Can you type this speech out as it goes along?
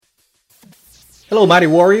Hello, Mighty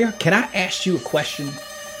Warrior. Can I ask you a question?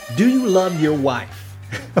 Do you love your wife?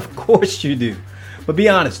 Of course you do. But be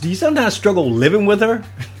honest, do you sometimes struggle living with her?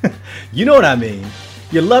 You know what I mean.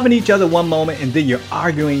 You're loving each other one moment and then you're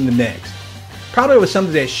arguing the next. Probably over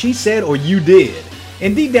something that she said or you did.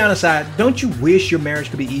 And deep down inside, don't you wish your marriage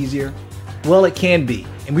could be easier? Well, it can be,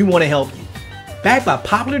 and we want to help you. Backed by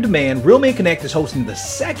popular demand, Real Men Connect is hosting the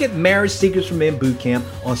second Marriage Secrets for Men boot camp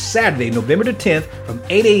on Saturday, November the 10th from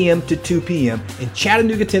 8 a.m. to 2 p.m. in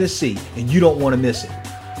Chattanooga, Tennessee, and you don't want to miss it.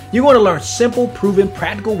 You're going to learn simple, proven,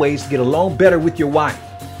 practical ways to get along better with your wife,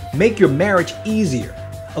 make your marriage easier,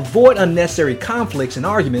 avoid unnecessary conflicts and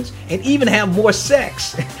arguments, and even have more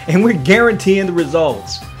sex. And we're guaranteeing the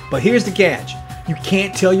results. But here's the catch. You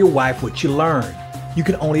can't tell your wife what you learned. You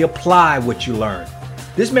can only apply what you learn.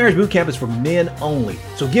 This marriage bootcamp is for men only,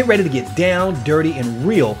 so get ready to get down, dirty, and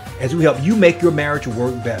real as we help you make your marriage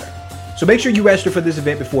work better. So make sure you register for this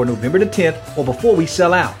event before November the 10th or before we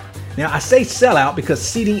sell out. Now, I say sell out because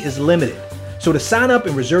seating is limited. So to sign up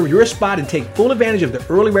and reserve your spot and take full advantage of the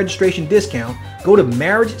early registration discount, go to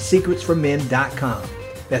marriagesecretsformen.com.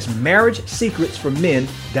 That's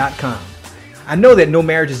marriagesecretsformen.com. I know that no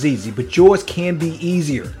marriage is easy, but yours can be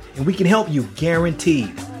easier, and we can help you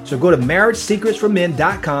guaranteed. So go to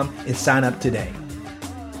marriagesecretsformen.com and sign up today.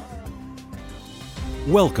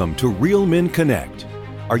 Welcome to Real Men Connect.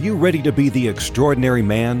 Are you ready to be the extraordinary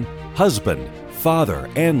man, husband, father,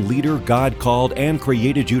 and leader God called and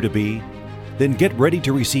created you to be? Then get ready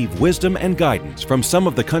to receive wisdom and guidance from some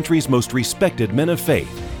of the country's most respected men of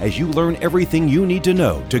faith as you learn everything you need to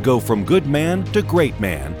know to go from good man to great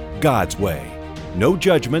man, God's way. No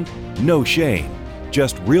judgment, no shame.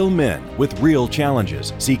 Just real men with real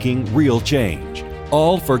challenges seeking real change.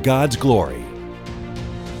 All for God's glory.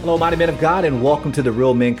 Hello, mighty men of God, and welcome to the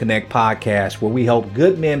Real Men Connect podcast, where we help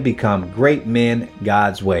good men become great men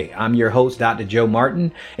God's way. I'm your host, Dr. Joe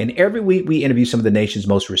Martin, and every week we interview some of the nation's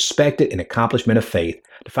most respected and accomplished men of faith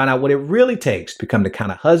to find out what it really takes to become the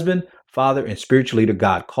kind of husband, father, and spiritual leader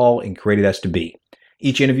God called and created us to be.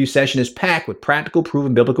 Each interview session is packed with practical,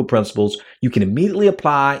 proven biblical principles you can immediately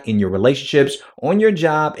apply in your relationships, on your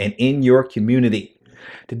job, and in your community.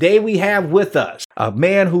 Today we have with us a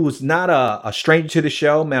man who's not a stranger to the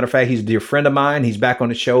show. Matter of fact, he's a dear friend of mine. He's back on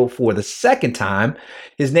the show for the second time.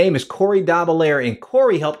 His name is Corey Dabalere, and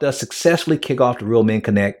Corey helped us successfully kick off the Real Men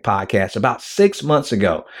Connect podcast about 6 months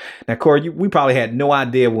ago. Now, Corey, we probably had no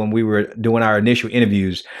idea when we were doing our initial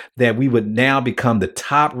interviews that we would now become the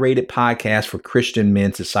top-rated podcast for Christian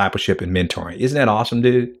men's discipleship and mentoring. Isn't that awesome,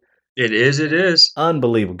 dude? It is.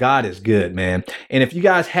 Unbelievable. God is good, man. And if you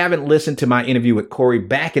guys haven't listened to my interview with Corey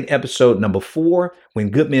back in episode number 4, When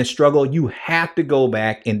Good Men Struggle, you have to go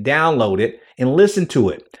back and download it and listen to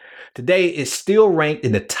it. Today, it's still ranked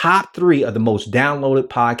in the top 3 of the most downloaded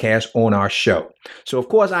podcasts on our show. So, of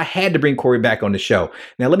course, I had to bring Corey back on the show.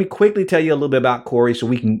 Now, let me quickly tell you a little bit about Corey so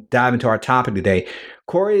we can dive into our topic today.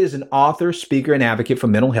 Corey is an author, speaker, and advocate for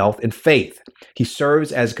mental health and faith. He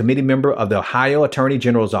serves as a committee member of the Ohio Attorney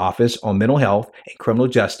General's Office on Mental Health and Criminal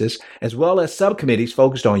Justice, as well as subcommittees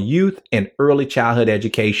focused on youth and early childhood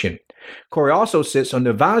education. Corey also sits on the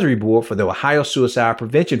advisory board for the Ohio Suicide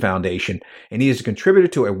Prevention Foundation, and he is a contributor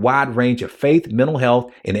to a wide range of faith, mental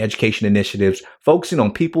health, and education initiatives, focusing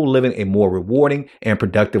on people living a more rewarding and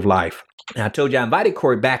productive life. Now, I told you I invited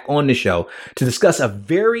Corey back on the show to discuss a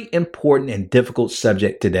very important and difficult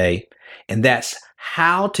subject today, and that's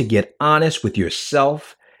how to get honest with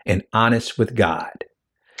yourself and honest with God.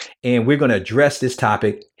 And we're going to address this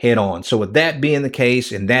topic head on. So with that being the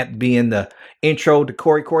case and that being the intro to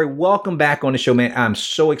Corey, welcome back on the show, man. I'm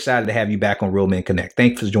so excited to have you back on Real Men Connect.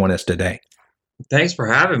 Thanks for joining us today. Thanks for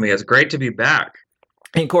having me. It's great to be back.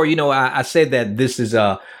 And Corey, I said that this is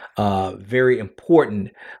a very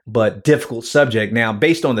important but difficult subject. Now,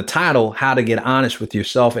 based on the title, How to Get Honest with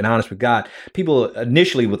Yourself and Honest with God, people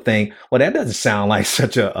initially would think, well, that doesn't sound like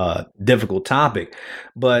such a difficult topic.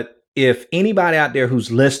 But if anybody out there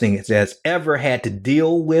who's listening has ever had to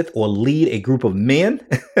deal with or lead a group of men,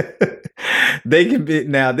 they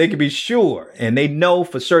can be sure, and they know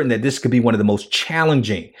for certain that this could be one of the most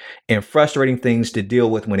challenging and frustrating things to deal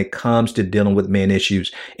with when it comes to dealing with men issues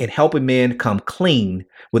and helping men come clean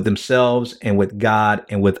with themselves and with God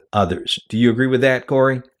and with others. Do you agree with that,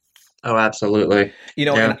 Corey? Oh, absolutely.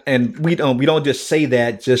 Yeah. And we don't just say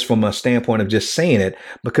that just from a standpoint of just saying it,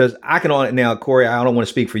 because now, Corey, I don't want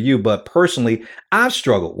to speak for you, but personally, I've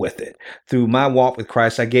struggled with it through my walk with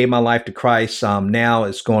Christ. I gave my life to Christ. Now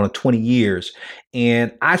it's going on 20 years,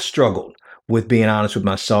 and I struggled with being honest with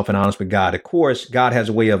myself and honest with God. Of course, God has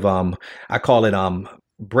a way of, I call it,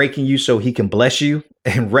 breaking you so he can bless you.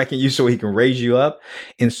 and wrecking you so he can raise you up.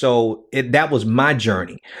 And so that was my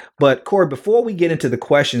journey. But Corey, before we get into the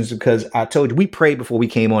questions, because I told you we prayed before we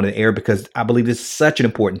came on the air, because I believe this is such an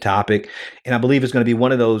important topic. And I believe it's going to be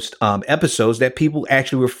one of those episodes that people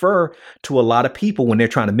actually refer to a lot of people when they're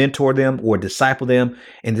trying to mentor them or disciple them.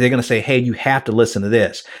 And they're going to say, hey, you have to listen to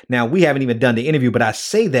this. Now, we haven't even done the interview, but I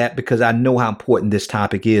say that because I know how important this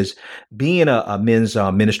topic is. Being a men's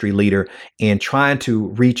ministry leader and trying to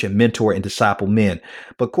reach and mentor and disciple men.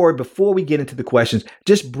 But Corey, before we get into the questions,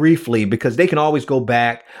 just briefly, because they can always go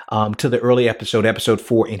back to the early episode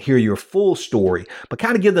 4, and hear your full story, but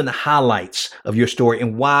kind of give them the highlights of your story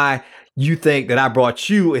and why you think that I brought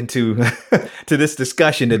you into to this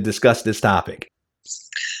discussion to discuss this topic.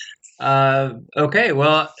 Okay,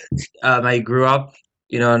 well, I grew up,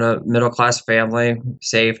 in a middle-class family,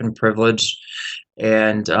 safe and privileged,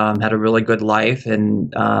 and had a really good life,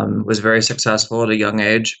 and was very successful at a young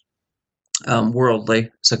age. Worldly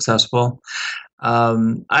successful.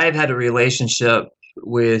 I've had a relationship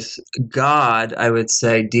with God, I would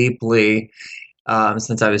say, deeply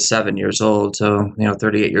since I was 7 years old. So,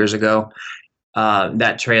 38 years ago,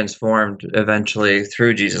 that transformed eventually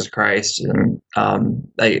through Jesus Christ. And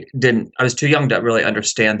I was too young to really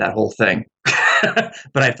understand that whole thing,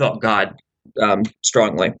 but I felt God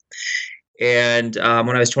strongly. And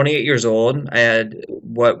when I was 28 years old, I had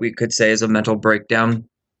what we could say is a mental breakdown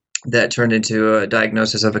that turned into a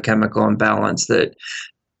diagnosis of a chemical imbalance that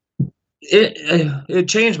it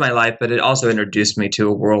changed my life, but it also introduced me to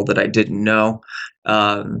a world that I didn't know,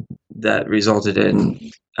 that resulted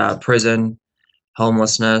in prison,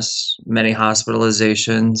 homelessness, many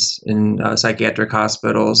hospitalizations in psychiatric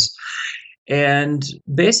hospitals, and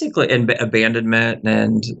basically abandonment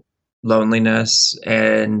and loneliness,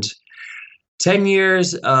 and 10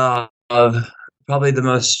 years of probably the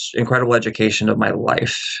most incredible education of my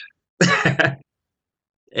life.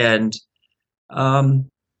 And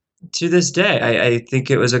to this day, I think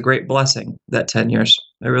it was a great blessing, that 10 years.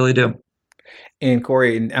 I really do. And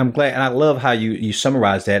Corey, I'm glad, and I love how you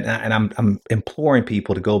summarize that. And I'm imploring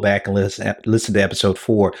people to go back and listen to episode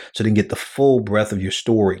 4 so they can get the full breadth of your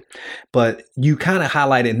story. But you kind of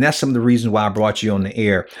highlighted, and that's some of the reasons why I brought you on the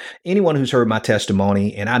air. Anyone who's heard my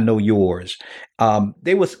testimony, and I know yours,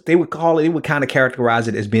 they would kind of characterize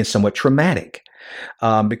it as being somewhat traumatic.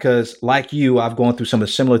 Because like you, I've gone through some of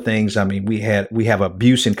the similar things. I mean, we have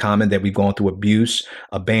abuse in common, that we've gone through abuse,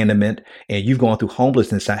 abandonment, and you've gone through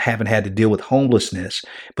homelessness. I haven't had to deal with homelessness,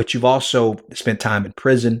 but you've also spent time in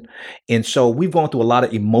prison. And so we've gone through a lot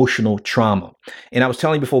of emotional trauma. And I was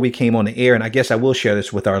telling you before we came on the air, and I guess I will share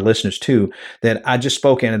this with our listeners too, that I just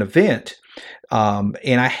spoke at an event,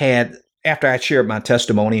 and I had, after I shared my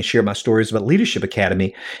testimony and shared my stories about Leadership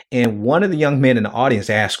Academy, and one of the young men in the audience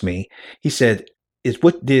asked me, he said, is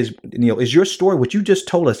your story, what you just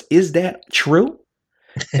told us, is that true?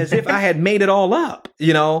 As if I had made it all up,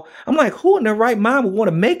 I'm like, who in their right mind would want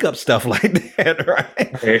to make up stuff like that,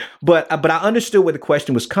 right? Okay. But I understood where the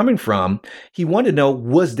question was coming from. He wanted to know,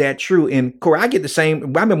 was that true? And Corey, I get the same.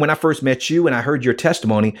 I remember when I first met you and I heard your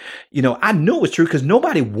testimony, I knew it was true because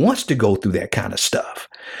nobody wants to go through that kind of stuff.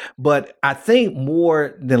 But I think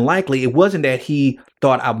more than likely, it wasn't that he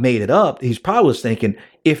thought I made it up. He's probably was thinking,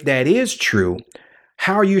 if that is true,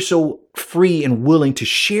 how are you so free and willing to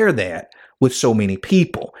share that with so many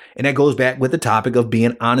people? And that goes back with the topic of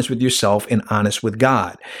being honest with yourself and honest with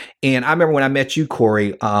God. And I remember when I met you,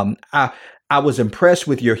 Corey, I was impressed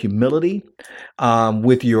with your humility,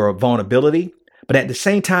 with your vulnerability, but at the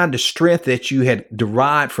same time, the strength that you had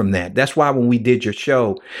derived from that. That's why when we did your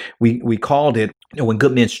show, we called it When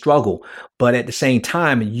Good Men Struggle. But at the same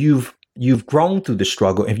time, you've grown through the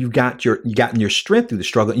struggle, and you've gotten your strength through the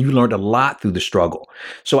struggle, and you learned a lot through the struggle.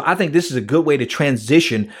 So I think this is a good way to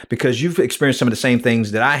transition, because you've experienced some of the same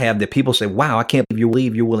things that I have, that people say, wow, I can't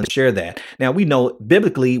believe you're willing to share that. Now, we know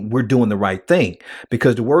biblically we're doing the right thing,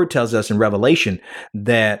 because the word tells us in Revelation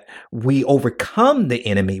that we overcome the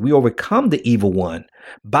enemy, we overcome the evil one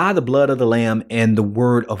by the blood of the Lamb and the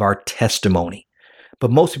word of our testimony. But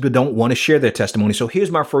most people don't want to share their testimony. So here's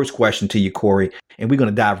my first question to you, Corey, and we're going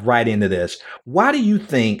to dive right into this. Why do you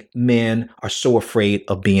think men are so afraid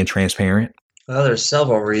of being transparent? Well, there's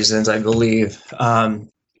several reasons, I believe.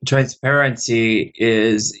 Transparency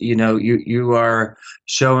is, you are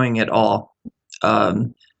showing it all.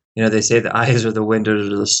 They say the eyes are the window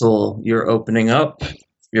to the soul. You're opening up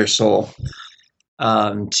your soul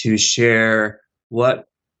to share what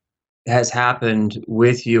has happened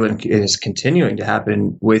with you and is continuing to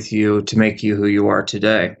happen with you to make you who you are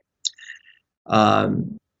today.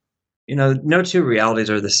 No two realities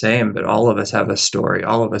are the same, but all of us have a story.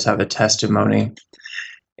 All of us have a testimony.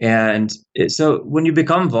 And so when you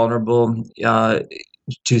become vulnerable,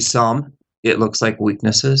 to some, it looks like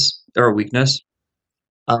weakness.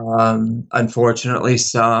 Unfortunately,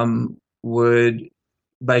 some would,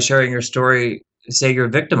 by sharing your story, say you're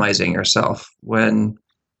victimizing yourself when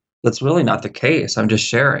that's really not the case. I'm just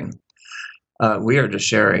sharing. We are just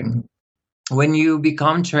sharing. When you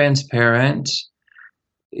become transparent,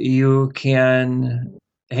 you can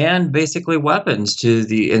hand basically weapons to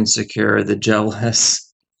the insecure, the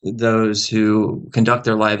jealous, those who conduct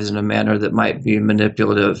their lives in a manner that might be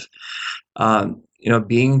manipulative.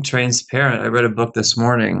 Being transparent. I read a book this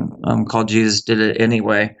morning called Jesus Did It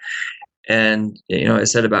Anyway. And, it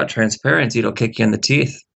said about transparency, it'll kick you in the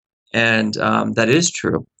teeth. And that is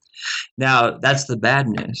true. Now, that's the bad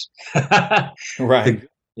news. Right.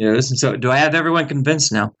 So do I have everyone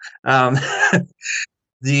convinced now?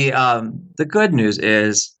 The good news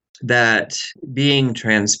is that being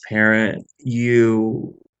transparent,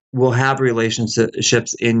 you will have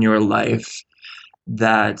relationships in your life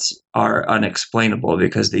that are unexplainable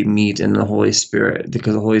because they meet in the Holy Spirit,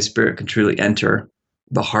 because the Holy Spirit can truly enter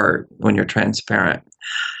the heart when you're transparent.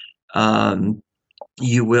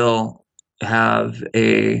 You will have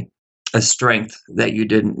a strength that you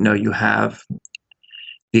didn't know you have,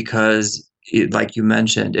 because like you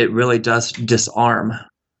mentioned, it really does disarm.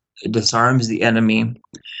 It disarms the enemy,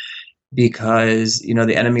 because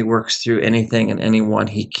the enemy works through anything and anyone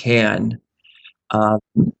he can.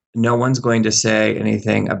 No one's going to say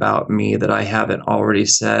anything about me that I haven't already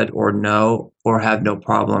said or know or have no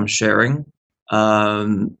problem sharing.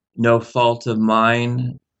 No fault of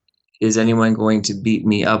mine is anyone going to beat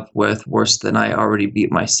me up with worse than I already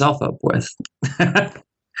beat myself up with.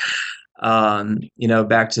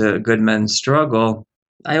 Back to good men struggle.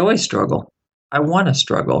 I always struggle. I want to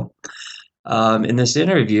struggle. In this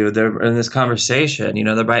interview, in this conversation,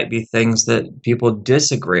 there might be things that people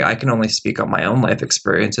disagree. I can only speak on my own life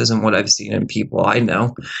experiences and what I've seen in people I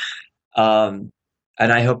know. And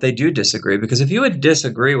I hope they do disagree, because if you would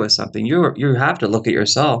disagree with something, you have to look at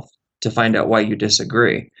yourself to find out why you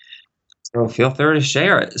disagree. So feel free to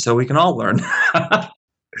share it so we can all learn.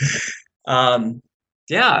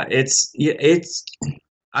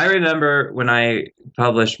 I remember when I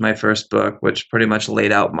published my first book, which pretty much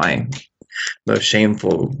laid out my most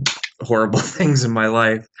shameful, horrible things in my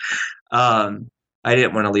life. I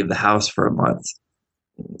didn't want to leave the house for a month.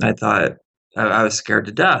 I thought I was scared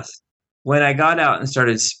to death. When I got out and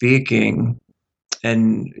started speaking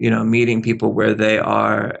and, meeting people where they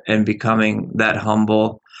are and becoming that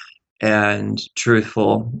humble and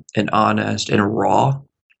truthful and honest and raw,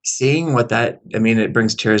 seeing what it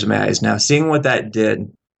brings tears to my eyes now, seeing what that did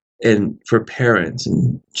for parents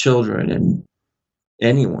and children and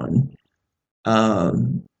anyone,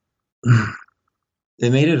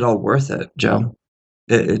 it made it all worth it, Joe.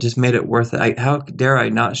 It just made it worth it. How dare I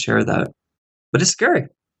not share that? But it's scary.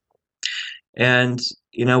 And,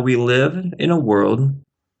 we live in a world,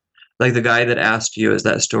 like the guy that asked you, is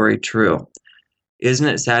that story true? Isn't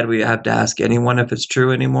it sad we have to ask anyone if it's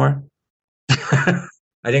true anymore? I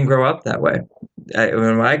didn't grow up that way.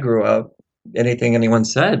 When I grew up, anything anyone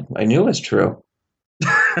said, I knew was true.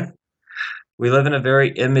 We live in a very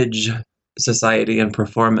image society and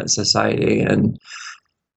performance society, and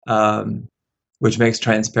which makes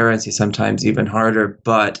transparency sometimes even harder,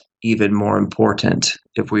 but even more important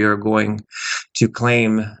if we are going to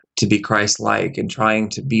claim to be Christ-like and trying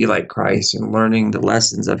to be like Christ and learning the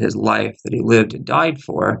lessons of his life that he lived and died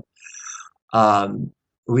for.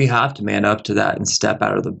 We have to man up to that and step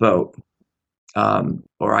out of the boat,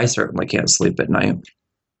 or I certainly can't sleep at night.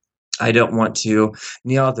 I don't want to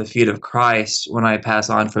kneel at the feet of Christ when I pass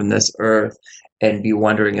on from this earth and be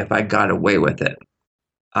wondering if I got away with it.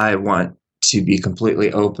 I want to be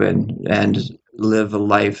completely open and live a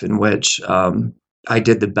life in which I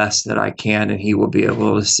did the best that I can, and he will be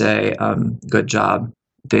able to say, good job,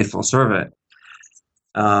 faithful servant.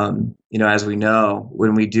 As we know,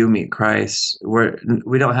 when we do meet Christ,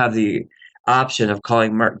 we don't have the option of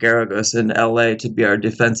calling Mark Garagos in LA to be our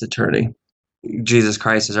defense attorney. Jesus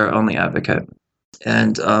Christ is our only advocate.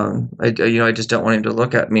 And I just don't want him to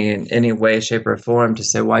look at me in any way, shape, or form to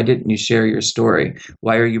say, why didn't you share your story?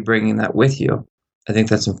 Why are you bringing that with you? I think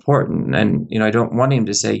that's important. And, I don't want him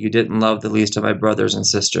to say, you didn't love the least of my brothers and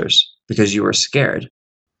sisters because you were scared.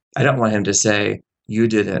 I don't want him to say, you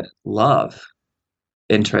didn't love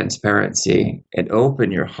in transparency and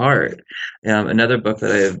open your heart. Another book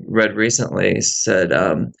that I read recently said,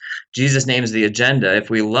 Jesus names the agenda.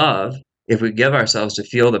 If we love, if we give ourselves to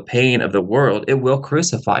feel the pain of the world, it will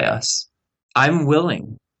crucify us. I'm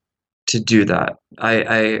willing to do that.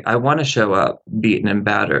 I want to show up beaten and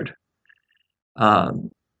battered.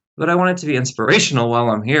 but I want it to be inspirational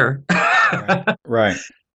while I'm here. Right.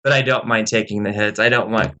 But I don't mind taking the hits. I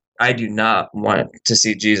do not want to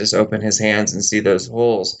see Jesus open his hands and see those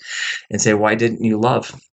holes and say, why didn't you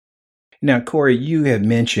love? Now, Corey, you have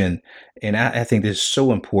mentioned, and I think this is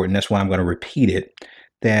so important, that's why I'm going to repeat it,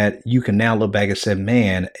 that you can now look back and say,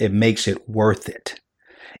 man, it makes it worth it.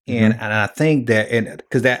 And I think that, and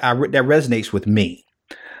because that resonates with me,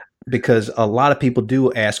 because a lot of people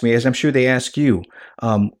do ask me, as I'm sure they ask you,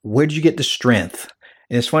 where did you get the strength?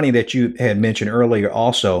 And it's funny that you had mentioned earlier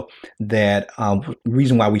also that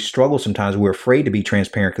reason why we struggle sometimes, we're afraid to be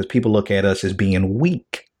transparent because people look at us as being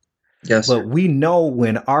weak. Yes. But we know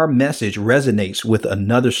when our message resonates with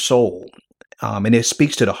another soul, and it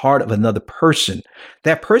speaks to the heart of another person,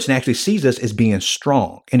 that person actually sees us as being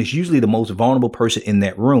strong. And it's usually the most vulnerable person in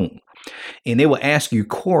that room. And they will ask you,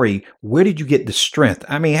 Corey, where did you get the strength?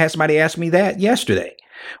 I mean, had somebody asked me that yesterday.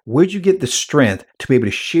 Where'd you get the strength to be able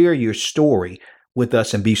to share your story with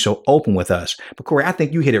us and be so open with us? But Corey, I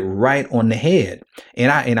think you hit it right on the head.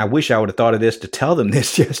 And I wish I would have thought of this to tell them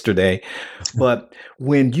this yesterday. But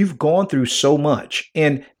when you've gone through so much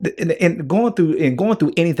and going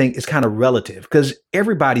through anything is kind of relative because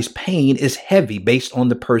everybody's pain is heavy based on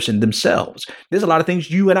the person themselves. There's a lot of things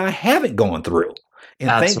you and I haven't gone through. And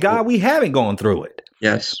Absolutely. Thank God we haven't gone through it.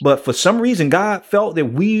 Yes. But for some reason, God felt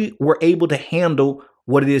that we were able to handle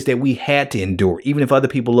what it is that we had to endure, even if other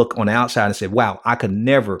people look on the outside and say, wow, I could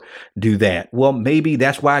never do that. Well, maybe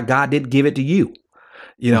that's why God didn't give it to you,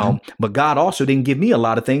 but God also didn't give me a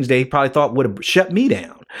lot of things that he probably thought would have shut me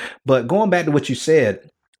down. But going back to what you said,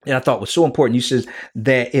 and I thought was so important, you said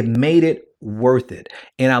that it made it worth it.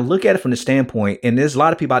 And I look at it from the standpoint, and there's a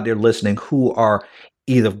lot of people out there listening who are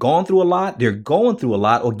either gone through a lot, they're going through a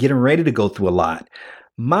lot, or getting ready to go through a lot.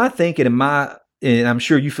 My thinking and I'm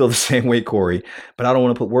sure you feel the same way, Corey, but I don't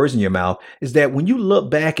want to put words in your mouth, is that when you look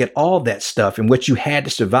back at all that stuff and what you had to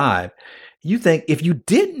survive, you think if you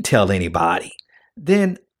didn't tell anybody,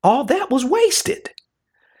 then all that was wasted.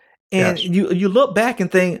 And Yes. you look back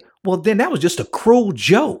and think, well, then that was just a cruel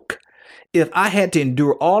joke. If I had to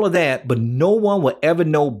endure all of that, but no one would ever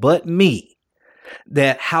know but me,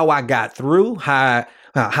 that how I got through, how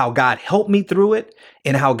God helped me through it,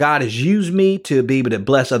 and how God has used me to be able to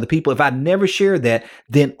bless other people. If I never shared that,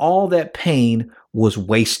 then all that pain was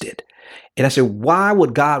wasted. And I said, why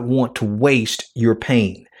would God want to waste your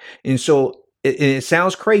pain? And so it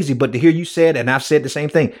sounds crazy, but to hear you said, and I've said the same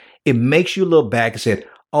thing, it makes you look back and say,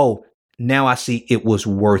 oh, now I see it was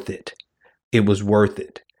worth it. It was worth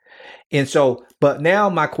it. And so, but now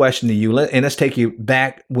my question to you, and let's take you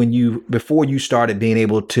back before you started being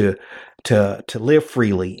able to live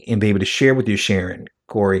freely and be able to share what you're sharing,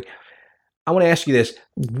 Corey. I want to ask you this.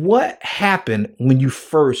 What happened when you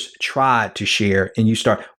first tried to share and you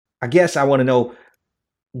start? I guess I want to know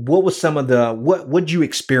what was what did you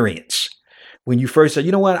experience when you first said,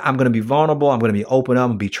 you know what, I'm going to be vulnerable, I'm going to be open up, I'm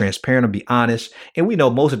going to be transparent, I'm going to be honest. And we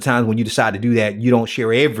know most of the times when you decide to do that, you don't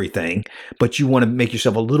share everything, but you want to make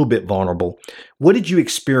yourself a little bit vulnerable. What did you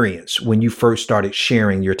experience when you first started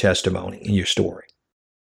sharing your testimony and your story?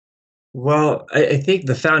 Well, I think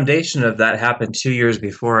the foundation of that happened 2 years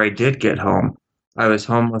before I did get home. I was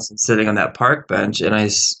homeless and sitting on that park bench, and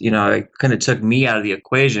it kind of took me out of the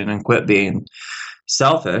equation and quit being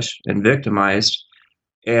selfish and victimized,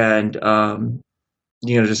 and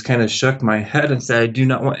just kind of shook my head and said, I do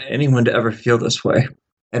not want anyone to ever feel this way,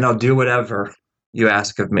 and I'll do whatever you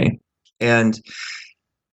ask of me. And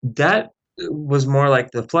that was more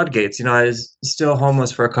like the floodgates. I was still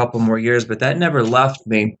homeless for a couple more years, but that never left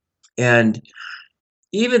me. And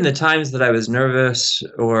even the times that I was nervous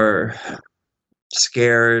or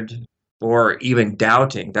scared or even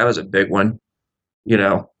doubting, that was a big one.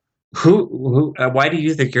 Why do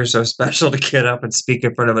you think you're so special to get up and speak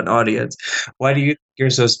in front of an audience? Why do you think you're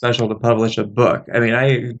so special to publish a book? I mean,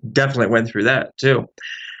 I definitely went through that too.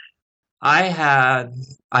 I have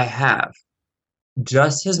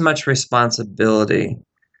just as much responsibility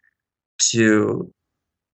to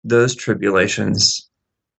those tribulations,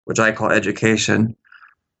 which I call education,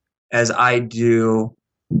 as I do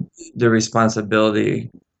the responsibility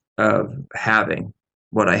of having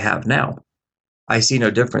what I have now. I see no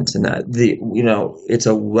difference in that. It's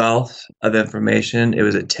a wealth of information. It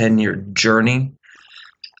was a 10-year journey.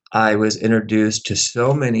 I was introduced to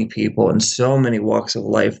so many people in so many walks of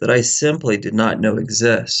life that I simply did not know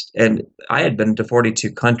exist. And I had been to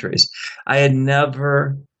 42 countries. I had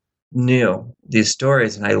never knew these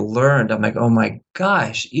stories, and I learned, I'm like, oh my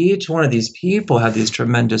gosh, each one of these people had these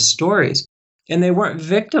tremendous stories. And they weren't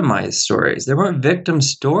victimized stories. They weren't victim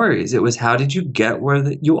stories. It was, how did you get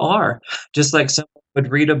where you are? Just like someone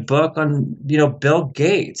would read a book on, Bill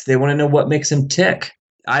Gates. They want to know what makes him tick.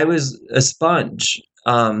 I was a sponge.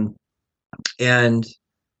 And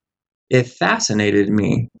it fascinated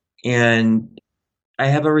me. And I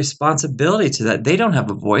have a responsibility to that. They don't have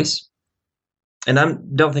a voice. And I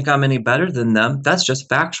don't think I'm any better than them. That's just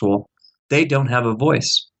factual. They don't have a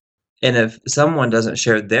voice. And if someone doesn't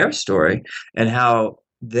share their story and how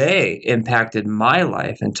they impacted my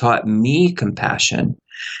life and taught me compassion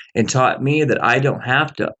and taught me that I don't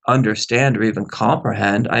have to understand or even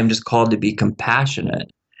comprehend, I'm just called to be compassionate.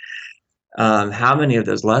 How many of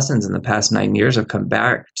those lessons in the past 9 years have come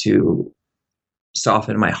back to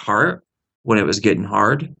soften my heart when it was getting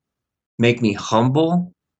hard, make me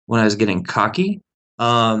humble when I was getting cocky,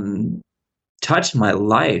 touch my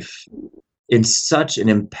life in such an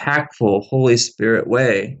impactful Holy Spirit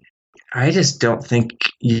way. I just don't think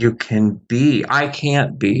I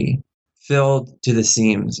can't be filled to the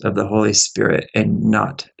seams of the Holy Spirit and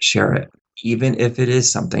not share it, even if it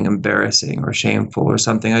is something embarrassing or shameful or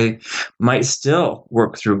something I might still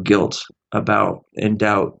work through guilt about and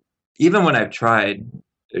doubt. Even when I've tried,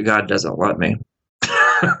 God doesn't let me.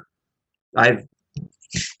 I've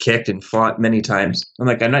kicked and fought many times. I'm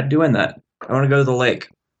like, I'm not doing that. I want to go to the lake.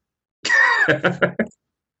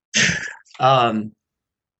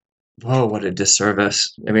 Whoa, what a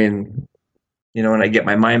disservice. I mean, when I get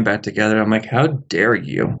my mind back together, I'm like, how dare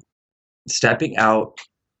you? Stepping out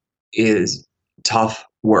is tough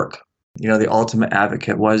work. The ultimate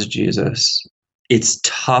advocate was Jesus. It's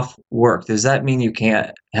tough work. Does that mean you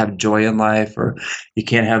can't have joy in life or you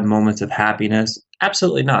can't have moments of happiness?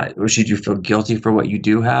 Absolutely not. Or should you feel guilty for what you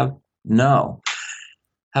do have? No.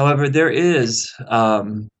 However, there is,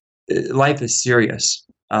 life is serious.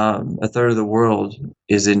 A third of the world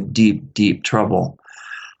is in deep, deep trouble.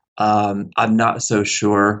 I'm not so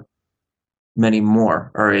sure many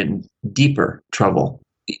more are in deeper trouble,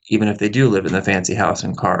 even if they do live in the fancy house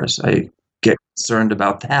and cars. I get concerned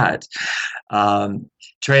about that.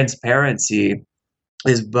 Transparency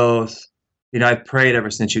is both, I've prayed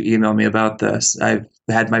ever since you emailed me about this. I've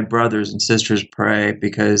had my brothers and sisters pray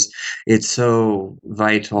because it's so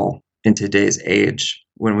vital in today's age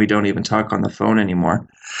when we don't even talk on the phone anymore.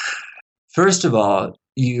 First of all,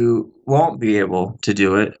 you won't be able to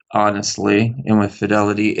do it honestly and with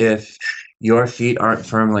fidelity if your feet aren't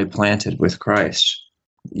firmly planted with Christ.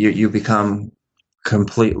 You become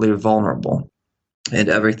completely vulnerable, and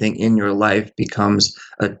everything in your life becomes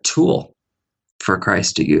a tool for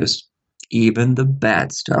Christ to use, even the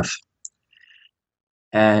bad stuff.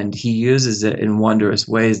 And he uses it in wondrous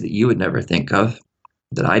ways that you would never think of,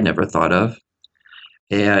 that I never thought of.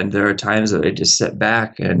 And there are times that I just sit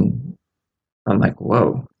back and I'm like,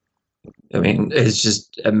 whoa. I mean, it's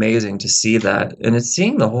just amazing to see that. And it's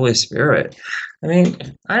seeing the Holy Spirit. I mean,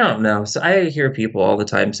 I don't know. So I hear people all the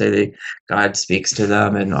time say God speaks to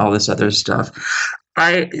them and all this other stuff.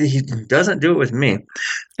 He doesn't do it with me.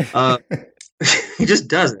 He just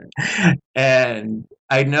doesn't. And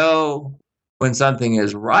I know when something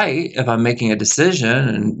is right, if I'm making a decision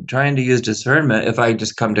and trying to use discernment, if I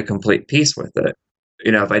just come to complete peace with it,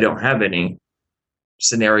 if I don't have any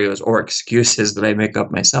scenarios or excuses that I make up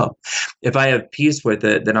myself. If I have peace with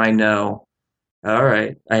it, then I know, all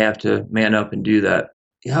right, I have to man up and do that.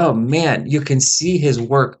 Oh man, you can see his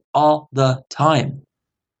work all the time.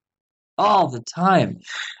 All the time.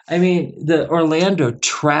 I mean, the Orlando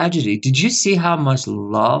tragedy, did you see how much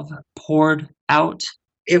love poured out?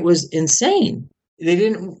 It was insane.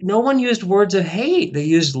 No one used words of hate. They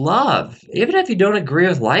used love. Even if you don't agree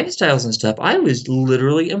with lifestyles and stuff, I was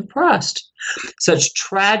literally impressed. Such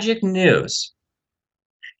tragic news.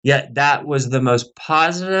 Yet that was the most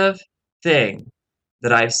positive thing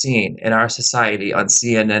that I've seen in our society on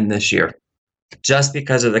CNN this year, just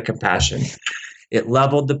because of the compassion. It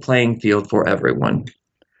leveled the playing field for everyone.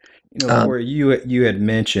 Where you had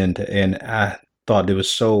mentioned, and I thought it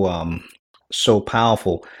was so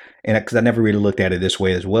powerful, and because I never really looked at it this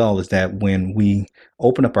way as well, is that when we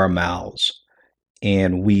open up our mouths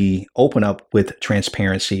and we open up with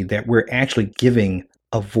transparency, that we're actually giving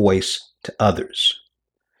a voice to others.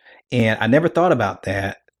 And I never thought about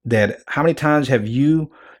that how many times have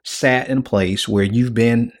you sat in a place where you've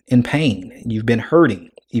been in pain, you've been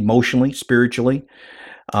hurting emotionally, spiritually,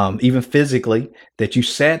 even physically, that you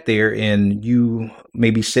sat there and you may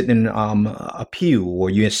be sitting in a pew, or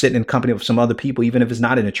you're sitting in company with some other people, even if it's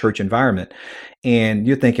not in a church environment. And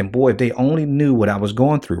you're thinking, boy, if they only knew what I was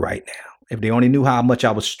going through right now, if they only knew how much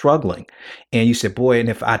I was struggling. And you said, boy, and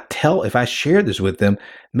if I shared this with them,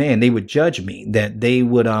 man, they would judge me, that they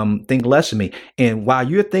would think less of me. And while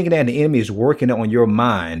you're thinking that the enemy is working on your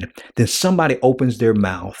mind, then somebody opens their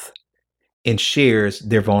mouth and shares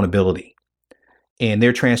their vulnerability, and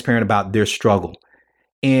they're transparent about their struggle.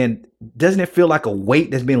 And doesn't it feel like a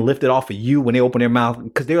weight that's been lifted off of you when they open their mouth?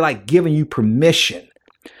 Because they're like giving you permission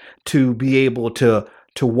to be able to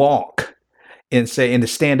walk and say, and to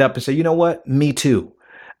stand up and say, you know what, me too.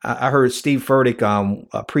 I heard Steve Furtick,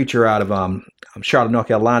 a preacher out of Charlotte, North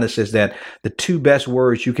Carolina, says that the two best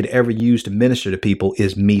words you could ever use to minister to people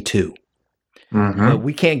is me too. But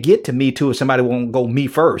we can't get to me too if somebody won't go me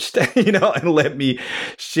first, and let me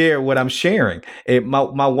share what I'm sharing.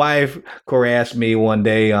 My wife, Corey, asked me one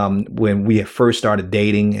day when we had first started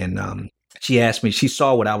dating, and she asked me, she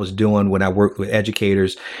saw what I was doing when I worked with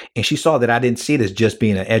educators, and she saw that I didn't see it as just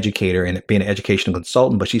being an educator and being an educational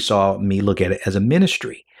consultant, but she saw me look at it as a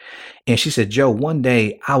ministry. And she said, Joe, one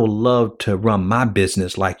day I would love to run my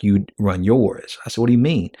business like you run yours. I said, what do you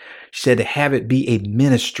mean? She said, to have it be a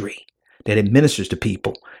ministry that administers to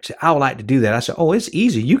people. She said, I would like to do that. I said, oh, it's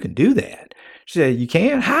easy. You can do that. She said, you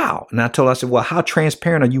can? How? And I told her, I said, well, how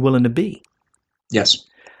transparent are you willing to be? Yes.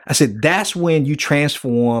 I said, that's when you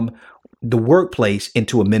transform the workplace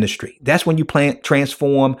into a ministry. That's when you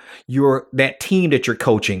transform that team that you're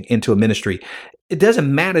coaching into a ministry. It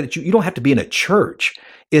doesn't matter that you don't have to be in a church.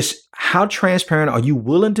 It's how transparent are you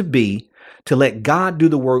willing to be to let God do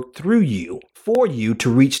the work through you, for you to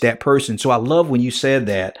reach that person. So I love when you said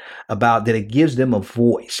that about that it gives them a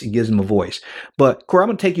voice. It gives them a voice. But Corey, I'm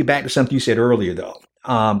going to take you back to something you said earlier, though,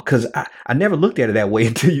 because I never looked at it that way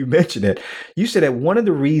until you mentioned it. You said that one of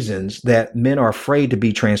the reasons that men are afraid to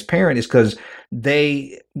be transparent is because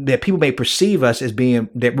that people may perceive us as being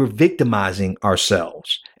that we're victimizing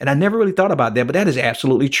ourselves. And I never really thought about that, but that is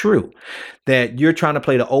absolutely true. That you're trying to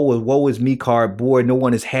play the woe is me card, boy, no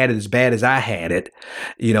one has had it as bad as I had it,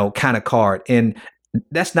 kind of card. And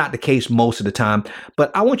that's not the case most of the time.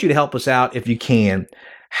 But I want you to help us out if you can.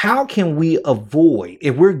 How can we avoid,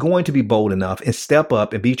 if we're going to be bold enough and step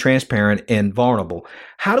up and be transparent and vulnerable,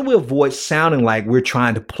 how do we avoid sounding like we're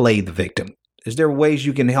trying to play the victim? Is there ways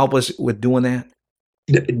you can help us with doing that?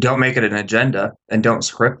 Don't make it an agenda and don't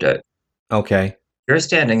script it. Okay. You're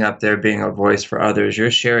standing up there being a voice for others.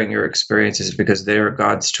 You're sharing your experiences because they are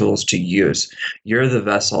God's tools to use. You're the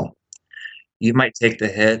vessel. You might take the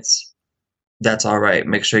hits. That's all right.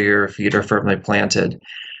 Make sure your feet are firmly planted.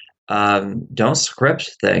 Don't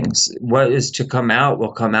script things. What is to come out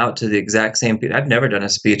will come out to the exact same people. I've never done a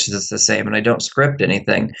speech that's the same, and I don't script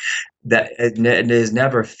anything. That it has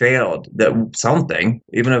never failed that something,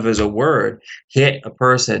 even if it was a word, hit a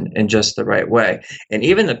person in just the right way. And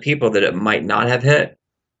even the people that it might not have hit,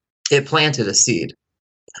 it planted a seed.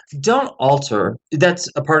 Don't alter. That's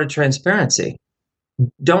a part of transparency.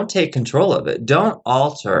 Don't take control of it. Don't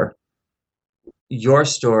alter your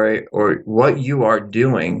story or what you are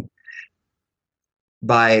doing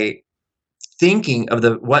by thinking of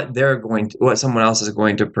what someone else is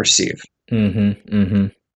going to perceive.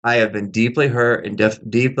 I have been deeply hurt and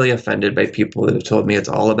deeply offended by people that have told me it's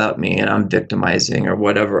all about me and I'm victimizing or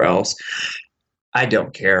whatever else. I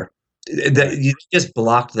don't care. You just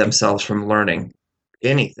blocked themselves from learning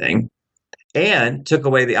anything and took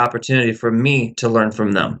away the opportunity for me to learn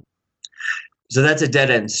from them. So that's a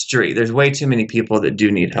dead-end street. There's way too many people that do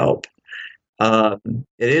need help. It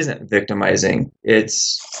isn't victimizing. It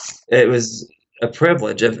was a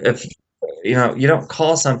privilege. If you don't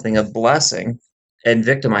call something a blessing and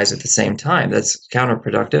victimize at the same time, that's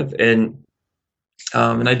counterproductive. And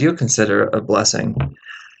I do consider it a blessing.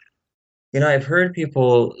 I've heard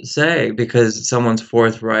people say because someone's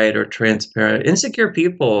forthright or transparent, insecure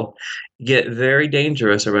people get very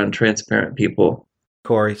dangerous around transparent people.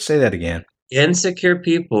 Corey, say that again. Insecure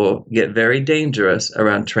people get very dangerous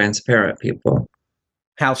around transparent people.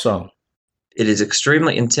 How so? It is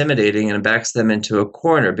extremely intimidating and backs them into a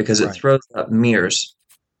corner because it throws up mirrors.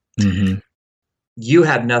 You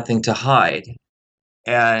have nothing to hide.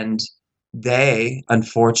 And they,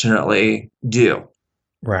 unfortunately, do.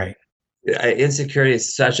 Right. Insecurity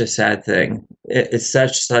is such a sad thing. It's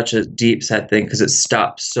such a deep, sad thing because it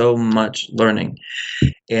stops so much learning.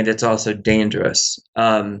 And it's also dangerous.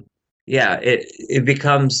 It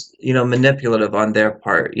becomes, manipulative on their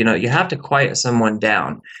part. You have to quiet someone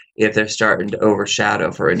down if they're starting to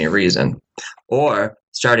overshadow for any reason, or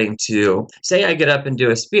starting to say, I get up and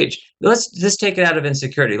do a speech. Let's just take it out of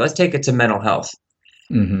insecurity. Let's take it to mental health.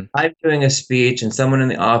 I'm doing a speech and someone in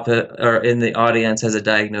the office or in the audience has a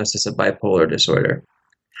diagnosis of bipolar disorder.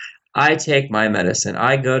 I take my medicine.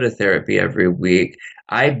 I go to therapy every week.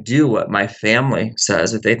 I do what my family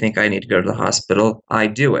says. If they think I need to go to the hospital, I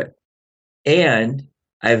do it. And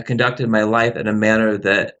I've conducted my life in a manner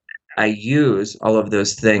that I use all of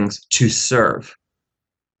those things to serve.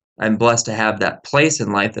 I'm blessed to have that place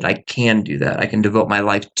in life that I can do that. I can devote my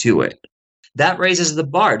life to it. That raises the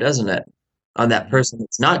bar, doesn't it, on that person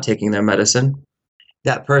that's not taking their medicine,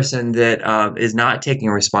 that person that is not taking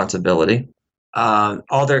responsibility.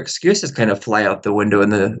 All their excuses kind of fly out the window in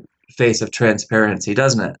the face of transparency,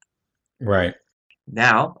 doesn't it? Right.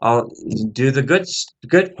 Now I'll do the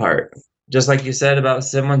good part. Just like you said about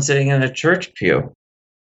someone sitting in a church pew.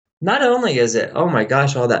 Not only is it, oh my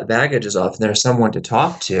gosh, all that baggage is off and there's someone to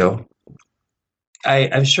talk to.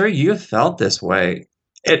 I'm sure you've felt this way.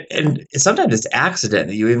 And sometimes it's accident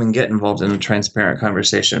that you even get involved in a transparent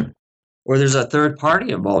conversation. Or there's a third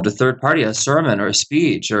party involved, a sermon or a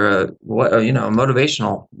speech or a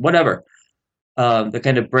motivational, whatever, that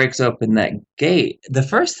kind of breaks open that gate. The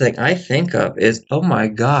first thing I think of is, oh my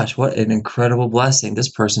gosh, what an incredible blessing. This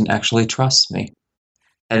person actually trusts me.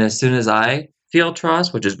 And as soon as I feel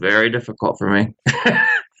trust, which is very difficult for me,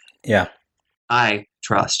 yeah, I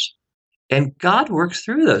trust. And God works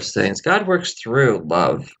through those things. God works through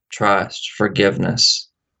love, trust, forgiveness,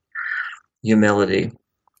 humility.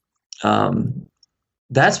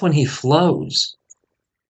 That's when he flows.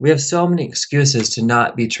 We have so many excuses to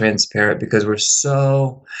not be transparent because we're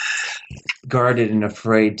so guarded and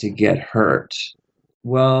afraid to get hurt.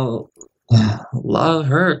 Well, love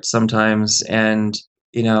hurts sometimes. And,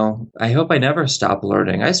 I hope I never stop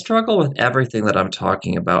learning. I struggle with everything that I'm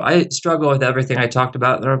talking about. I struggle with everything I talked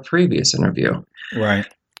about in our previous interview. Right.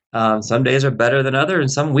 Some days are better than others,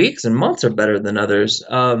 and some weeks and months are better than others.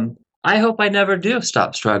 I hope I never do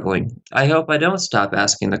stop struggling. I hope I don't stop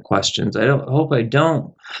asking the questions. Hope I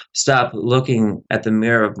don't stop looking at the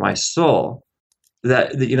mirror of my soul.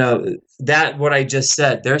 That what I just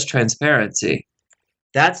said, there's transparency.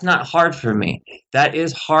 That's not hard for me. That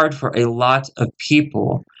is hard for a lot of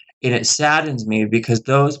people. And it saddens me because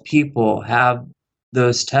those people have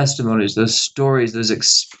those testimonies, those stories, those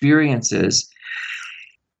experiences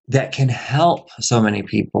that can help so many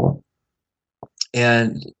people.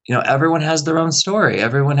 And, everyone has their own story.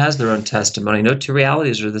 Everyone has their own testimony. No two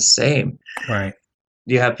realities are the same. Right.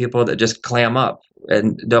 You have people that just clam up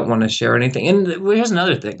and don't want to share anything. And here's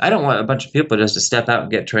another thing. I don't want a bunch of people just to step out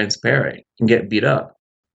and get transparent and get beat up.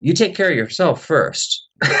 You take care of yourself first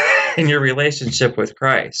in your relationship with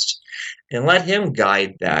Christ and let him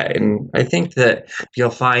guide that. And I think that you'll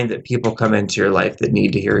find that people come into your life that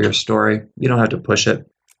need to hear your story. You don't have to push it.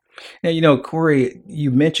 Now, Corey, you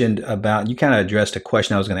kind of addressed a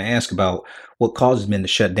question I was going to ask about what causes men to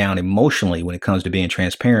shut down emotionally when it comes to being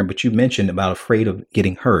transparent, but you mentioned about afraid of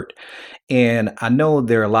getting hurt. And I know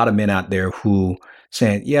there are a lot of men out there who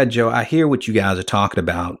saying, yeah, Joe, I hear what you guys are talking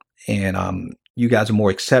about. And you guys are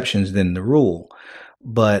more exceptions than the rule,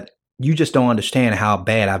 but you just don't understand how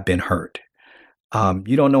bad I've been hurt.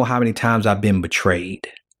 You don't know how many times I've been betrayed.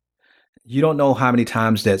 You don't know how many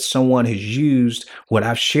times that someone has used what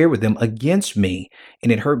I've shared with them against me,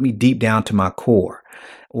 and it hurt me deep down to my core.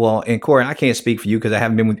 Well, and Corey, I can't speak for you because I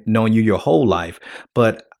haven't been knowing you your whole life,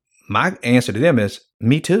 but my answer to them is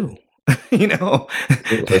me too. I've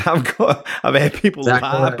had people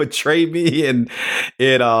lie, betray me, and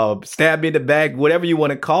stab me in the back, whatever you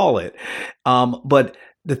want to call it. But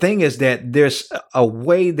the thing is that there's a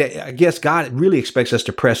way that I guess God really expects us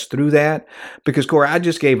to press through that, because Corey, I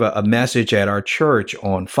just gave a message at our church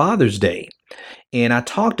on Father's Day, and I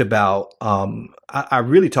talked about I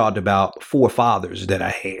really talked about 4 fathers that I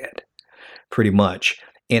had, pretty much,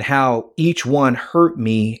 and how each one hurt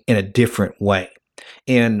me in a different way.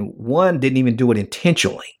 And one didn't even do it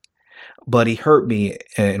intentionally, but he hurt me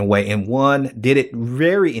in a way. And one did it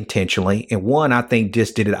very intentionally. And one, I think,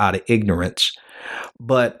 just did it out of ignorance.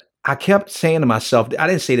 But I kept saying to myself, I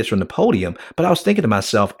didn't say this from the podium, but I was thinking to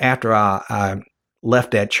myself after I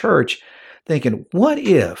left that church, thinking, what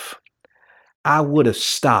if I would have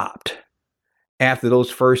stopped after those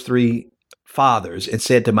first 3 fathers and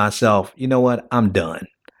said to myself, you know what, I'm done.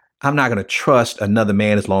 I'm not going to trust another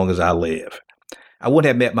man as long as I live. I wouldn't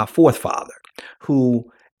have met my 4th father,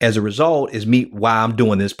 who, as a result, is why I'm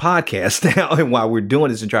doing this podcast now and why we're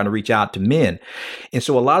doing this and trying to reach out to men. And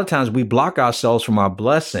so a lot of times we block ourselves from our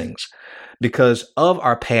blessings because of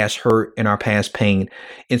our past hurt and our past pain.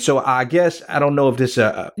 And so I guess, I don't know if this,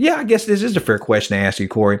 I guess this is a fair question to ask you,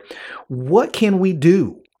 Corey. What can we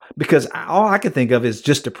do? Because all I can think of is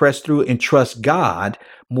just to press through and trust God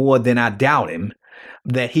more than I doubt him,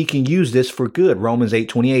 that he can use this for good, Romans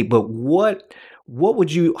 8:28. But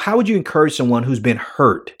how would you encourage someone who's been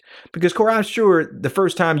hurt? Because Corey, I'm sure the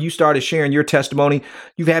first time you started sharing your testimony,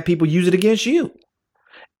 you've had people use it against you.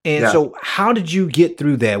 And so how did you get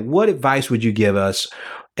through that? What advice would you give us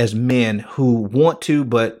as men who want to,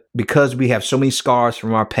 but because we have so many scars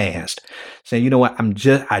from our past, saying, you know what,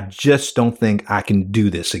 I just don't think I can do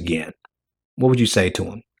this again? What would you say to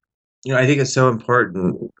them? I think it's so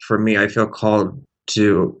important for me. I feel called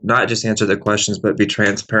to not just answer the questions, but be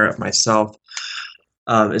transparent myself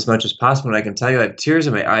as much as possible. And I can tell you I have tears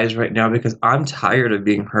in my eyes right now because I'm tired of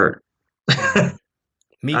being hurt.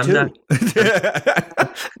 Me too.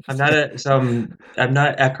 I'm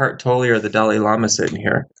not Eckhart Tolle or the Dalai Lama sitting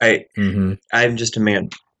here. I'm just a man.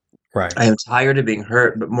 Right. I am tired of being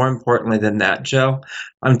hurt, but more importantly than that, Joe,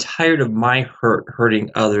 I'm tired of my hurt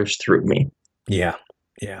hurting others through me. Yeah.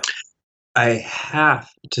 Yeah. I have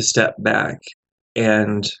to step back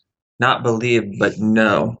and not believe, but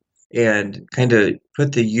know, and kind of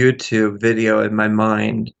put the YouTube video in my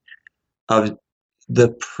mind of the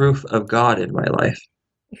proof of God in my life.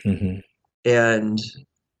 Mm-hmm. And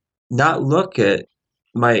not look at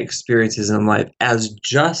my experiences in life as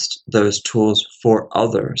just those tools for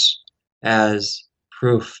others, as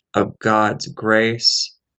proof of God's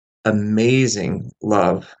grace, amazing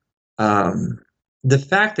love. The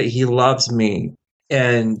fact that he loves me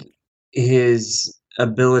and his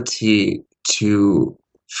ability to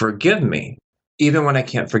forgive me, even when I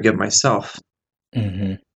can't forgive myself.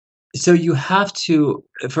 Mm-hmm. So you have to,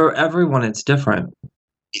 for everyone, it's different.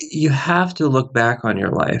 You have to look back on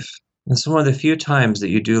your life. It's one of the few times that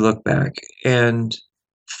you do look back and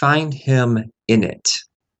find him in it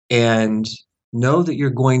and know that you're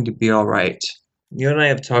going to be all right. You and I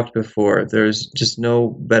have talked before. There's just no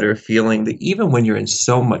better feeling that even when you're in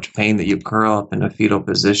so much pain that you curl up in a fetal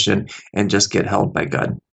position and just get held by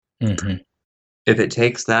God. Mm-hmm. If it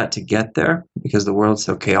takes that to get there, because the world's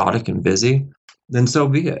so chaotic and busy, then so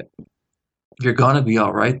be it. You're going to be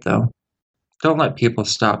all right, though. Don't let people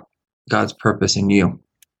stop God's purpose in you.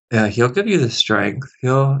 He'll give you the strength.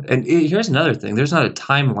 Here's another thing. There's not a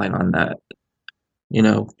timeline on that.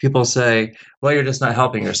 People say, well, you're just not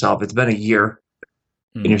helping yourself. It's been a year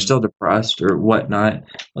and you're still depressed or whatnot.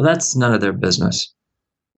 Well, that's none of their business.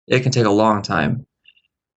 It can take a long time.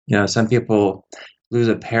 Some people lose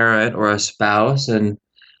a parent or a spouse and,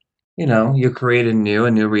 you create a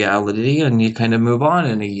new reality and you kind of move on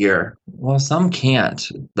in a year. Well, some can't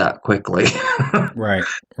that quickly. Right.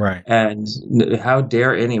 And how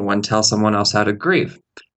dare anyone tell someone else how to grieve?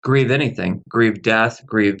 Grieve anything. Grieve death,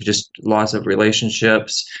 grieve just loss of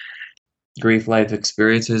relationships, grief life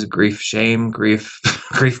experiences, grief shame, grief,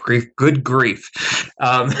 good grief.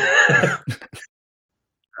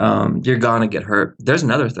 You're gonna get hurt. There's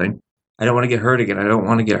another thing. I don't want to get hurt again. I don't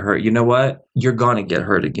want to get hurt. You know what? You're going to get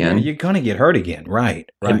hurt again. Yeah, you're going to get hurt again. Right.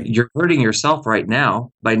 And you're hurting yourself right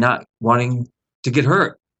now by not wanting to get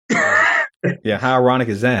hurt. Yeah. How ironic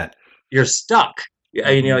is that? You're stuck.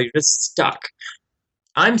 You're just stuck.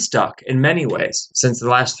 I'm stuck in many ways since the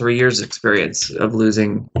last 3 years experience of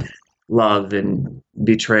losing love and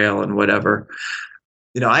betrayal and whatever.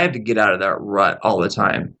 I have to get out of that rut all the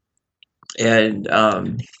time. And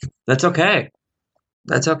that's okay.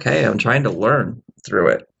 That's okay. I'm trying to learn through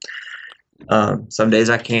it. Some days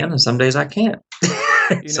I can and some days I can't.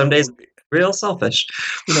 Some days I'm real selfish.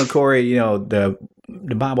 Corey, the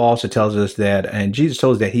Bible also tells us that, and Jesus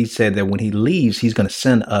told us that he said that when he leaves, he's going to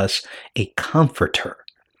send us a comforter.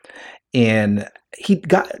 And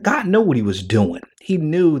God knew what he was doing. He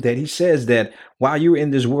knew that he says that while you're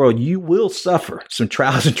in this world, you will suffer some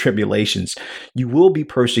trials and tribulations. You will be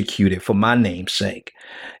persecuted for my name's sake.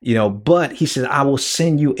 But he said, I will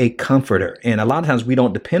send you a comforter. And a lot of times we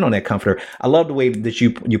don't depend on that comforter. I love the way that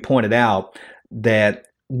you pointed out that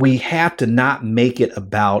we have to not make it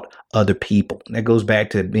about other people. And that goes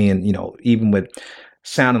back to being, even with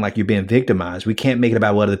sounding like you're being victimized, we can't make it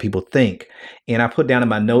about what other people think. And I put down in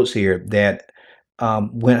my notes here that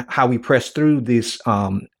how we press through this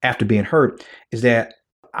after being hurt is that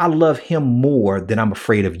I love him more than I'm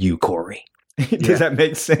afraid of you, Corey. Does that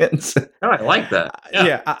make sense? Oh, I like that.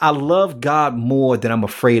 Yeah, I love God more than I'm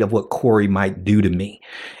afraid of what Corey might do to me.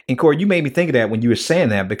 And Corey, you made me think of that when you were saying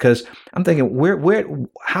that, because I'm thinking,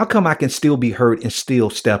 how come I can still be hurt and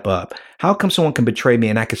still step up? How come someone can betray me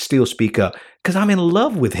and I can still speak up? Because I'm in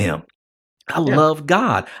love with him. I love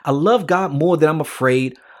God. I love God more than I'm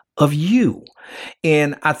afraid of you.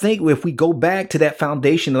 And I think if we go back to that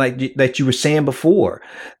foundation, like that you were saying before,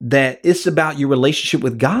 that it's about your relationship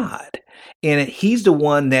with God. And he's the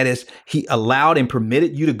one that he allowed and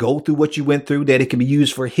permitted you to go through what you went through, that it can be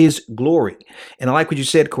used for his glory. And I like what you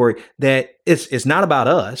said, Corey, that it's not about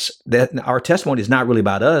us, that our testimony is not really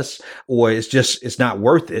about us, or it's not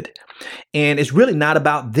worth it. And it's really not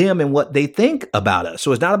about them and what they think about us.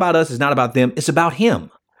 So it's not about us. It's not about them. It's about him.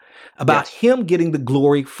 about Yes. him getting the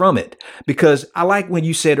glory from it. Because I like when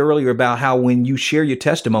you said earlier about how when you share your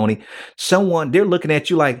testimony, they're looking at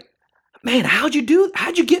you like, man, how'd you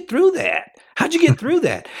get through that? How'd you get through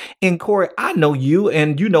that? And Corey, I know you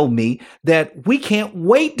and you know me that we can't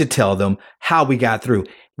wait to tell them how we got through.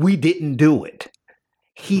 We didn't do it.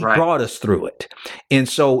 He Right. brought us through it. And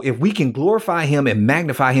so if we can glorify him and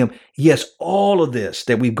magnify him, yes, all of this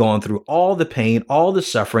that we've gone through, all the pain, all the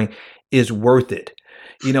suffering is worth it.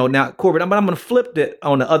 Now, Corbett, I'm going to flip it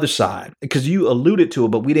on the other side because you alluded to it,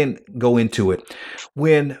 but we didn't go into it.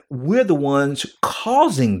 When we're the ones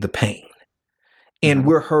causing the pain, and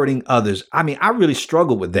we're hurting others. I mean, I really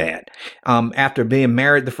struggled with that after being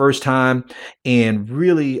married the first time and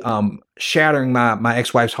really shattering my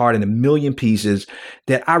ex-wife's heart in a million pieces,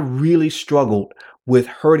 that I really struggled with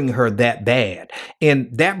hurting her that bad. And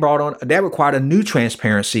that required a new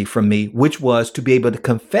transparency from me, which was to be able to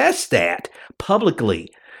confess that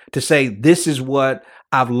publicly, to say, this is what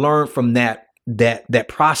I've learned from that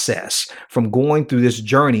process, from going through this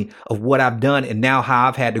journey of what I've done and now how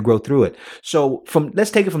I've had to grow through it. So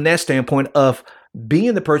let's take it from that standpoint of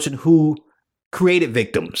being the person who created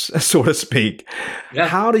victims, so to speak. Yeah.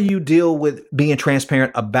 How do you deal with being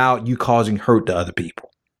transparent about you causing hurt to other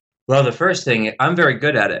people? Well, the first thing, I'm very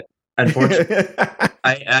good at it. Unfortunately,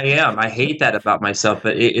 I am. I hate that about myself,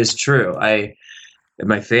 but it is true. I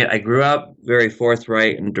grew up very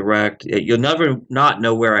forthright and direct. You'll never not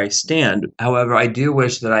know where I stand. However, I do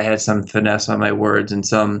wish that I had some finesse on my words and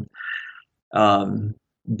some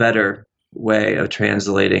better way of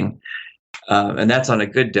translating. And that's on a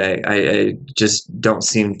good day. I just don't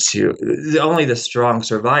seem to. Only the strong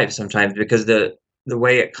survive sometimes, because the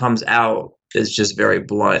way it comes out is just very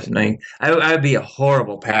blunt. And I would be a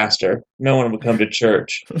horrible pastor. No one would come to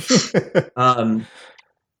church. And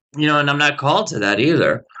I'm not called to that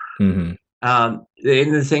either. Mm-hmm. And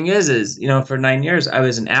the thing is, for 9 years, I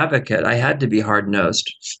was an advocate. I had to be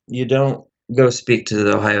hard-nosed. You don't go speak to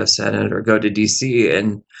the Ohio Senate or go to DC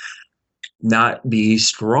and not be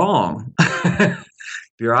strong.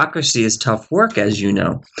 Bureaucracy is tough work, as you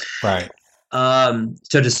know. Right.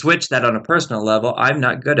 So to switch that on a personal level, I'm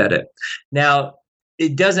not good at it. Now,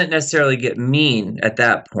 it doesn't necessarily get mean at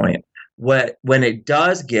that point. When it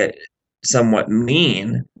does get somewhat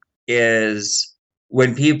mean is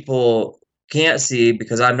when people can't see,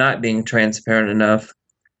 because I'm not being transparent enough,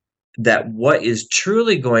 that what is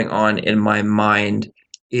truly going on in my mind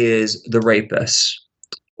is the rapist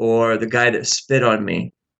or the guy that spit on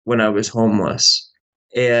me when I was homeless.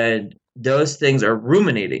 And those things are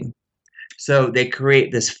ruminating. So they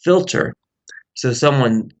create this filter. So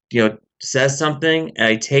someone, says something, and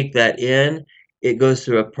I take that in. It goes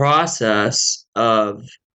through a process of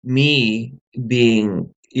me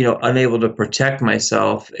being, unable to protect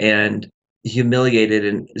myself and humiliated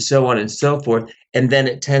and so on and so forth. And then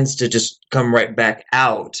it tends to just come right back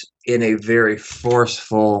out in a very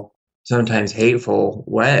forceful, sometimes hateful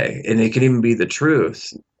way. And it can even be the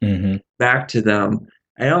truth back to them.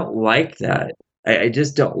 I don't like that. I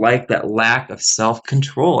just don't like that lack of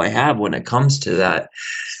self-control I have when it comes to that.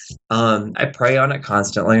 I pray on it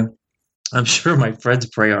constantly. I'm sure my friends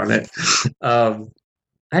pray on it.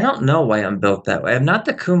 I don't know why I'm built that way. I'm not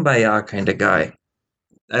the kumbaya kind of guy.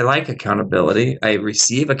 I like accountability. I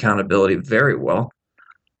receive accountability very well.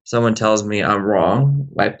 Someone tells me I'm wrong,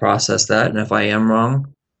 I process that. And if I am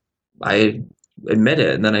wrong, I admit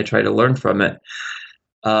it. And then I try to learn from it.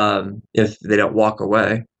 If they don't walk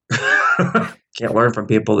away. Can't learn from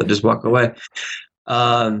people that just walk away.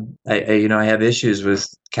 I have issues with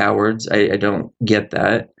cowards. I don't get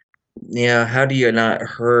that. Yeah, how do you not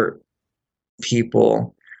hurt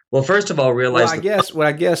people? Well, first of all, realize. What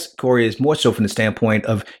I guess, Corey, is more so from the standpoint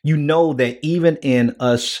of, that even in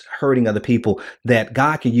us hurting other people, that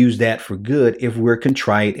God can use that for good if we're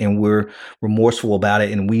contrite and we're remorseful about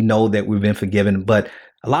it and we know that we've been forgiven. But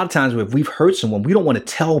a lot of times if we've hurt someone, we don't want to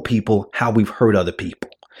tell people how we've hurt other people.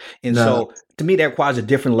 And so to me, that requires a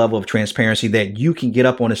different level of transparency, that you can get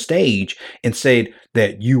up on a stage and say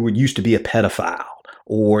that you used to be a pedophile,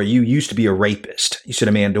 or you used to be a rapist. You see what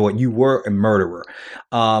I mean? Or you were a murderer.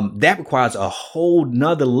 That requires a whole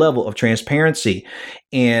nother level of transparency.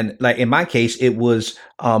 And like in my case, it was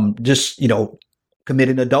just,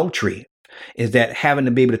 committing adultery. Is that having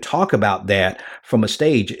to be able to talk about that from a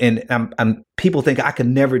stage. And people think I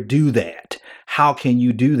can never do that. How can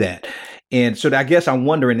you do that? And so I guess I'm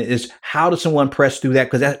wondering is, how does someone press through that?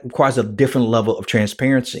 Because that requires a different level of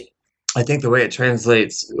transparency. I think the way it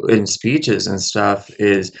translates in speeches and stuff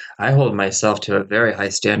is I hold myself to a very high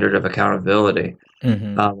standard of accountability.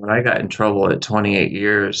 When I got in trouble at 28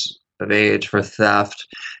 years of age for theft,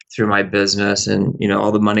 through my business and,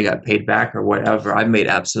 all the money got paid back or whatever, I made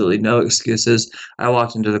absolutely no excuses. I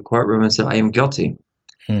walked into the courtroom and said, I am guilty.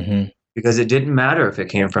 Mm-hmm. Because it didn't matter if it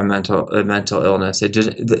came from mental illness. It just,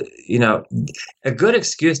 a good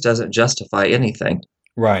excuse doesn't justify anything.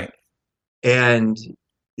 Right. And,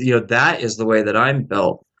 that is the way that I'm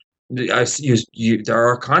built. There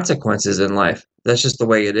are consequences in life. That's just the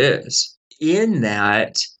way it is. In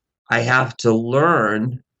that, I have to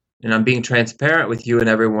learn, and I'm being transparent with you and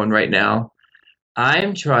everyone right now,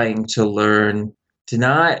 I'm trying to learn to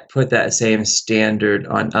not put that same standard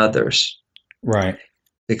on others. Right.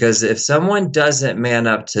 Because if someone doesn't man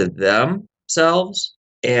up to themselves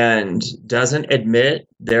and doesn't admit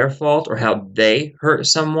their fault or how they hurt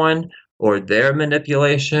someone or their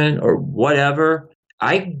manipulation or whatever,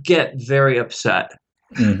 I get very upset.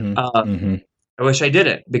 Mm-hmm. I wish I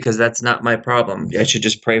didn't, because that's not my problem. I should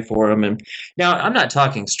just pray for them. And now I'm not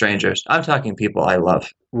talking strangers. I'm talking people I love.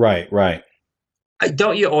 Right.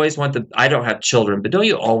 Don't you always want I don't have children, but don't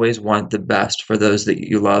you always want the best for those that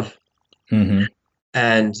you love? Mm-hmm.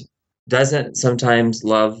 And doesn't sometimes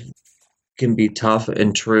love can be tough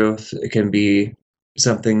in truth? It can be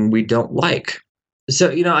something we don't like. So,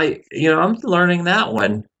 I'm learning that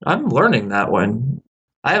one.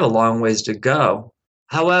 I have a long ways to go.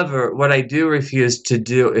 However, what I do refuse to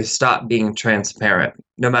do is stop being transparent,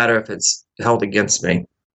 no matter if it's held against me.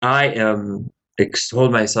 I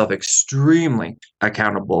hold myself extremely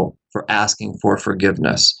accountable for asking for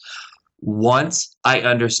forgiveness once I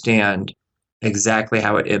understand exactly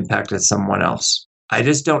how it impacted someone else. I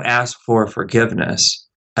just don't ask for forgiveness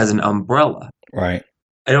as an umbrella. Right.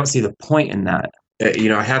 I don't see the point in that.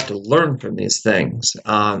 I have to learn from these things.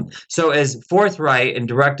 So as forthright and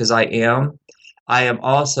direct as I am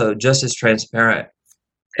also just as transparent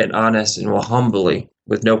and honest and will humbly,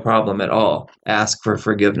 with no problem at all, ask for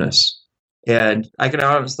forgiveness. And I can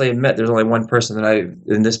honestly admit there's only one person that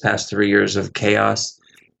in this past 3 years of chaos,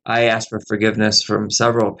 I asked for forgiveness from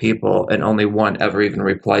several people and only one ever even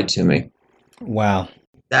replied to me. Wow.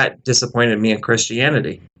 That disappointed me in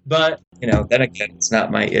Christianity. But, then again, it's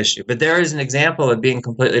not my issue. But there is an example of being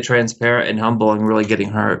completely transparent and humble and really getting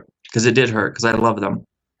hurt, because it did hurt, because I love them.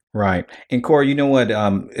 Right. And Corey, you know what,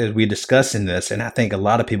 as we're discussing this, and I think a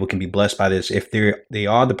lot of people can be blessed by this if they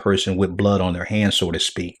are the person with blood on their hands, so to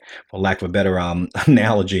speak, for lack of a better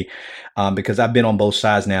analogy, because I've been on both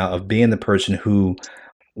sides now of being the person who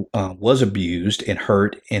was abused and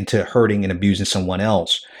hurt into hurting and abusing someone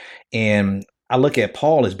else. And I look at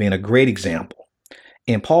Paul as being a great example.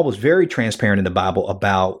 And Paul was very transparent in the Bible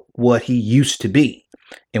about what he used to be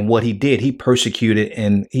and what he did. He persecuted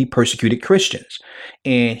Christians,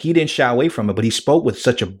 and he didn't shy away from it, but he spoke with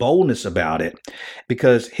such a boldness about it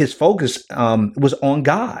because his focus was on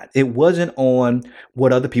God. It wasn't on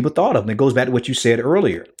what other people thought of him. It goes back to what you said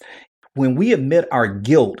earlier. When we admit our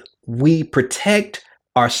guilt, we protect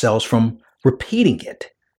ourselves from repeating it,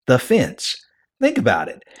 the offense. Think about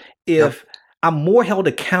it. If I'm more held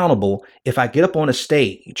accountable if I get up on a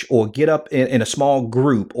stage or get up in a small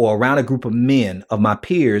group or around a group of men of my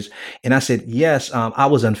peers. And I said, yes, I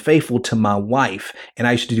was unfaithful to my wife and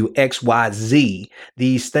I used to do X, Y, Z,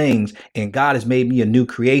 these things. And God has made me a new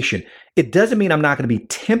creation. It doesn't mean I'm not going to be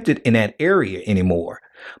tempted in that area anymore.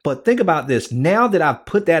 But think about this. Now that I've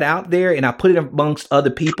put that out there and I put it amongst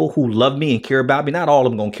other people who love me and care about me, not all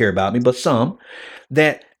of them going to care about me, but some,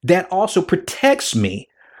 that also protects me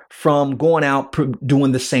from going out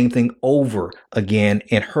doing the same thing over again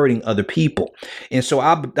and hurting other people. And so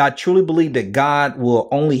I truly believe that God will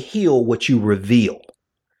only heal what you reveal.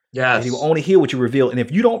 Yes. He will only heal what you reveal. And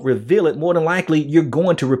if you don't reveal it, more than likely, you're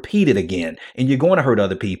going to repeat it again and you're going to hurt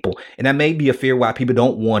other people. And that may be a fear why people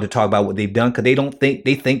don't want to talk about what they've done because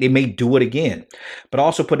they think they may do it again. But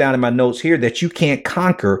also put down in my notes here that you can't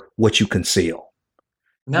conquer what you conceal.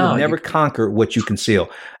 No, you will never conquer what you conceal.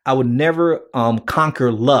 I would never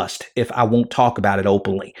conquer lust if I won't talk about it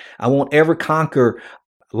openly. I won't ever conquer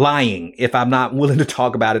lying if I'm not willing to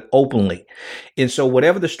talk about it openly. And so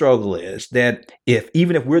whatever the struggle is, that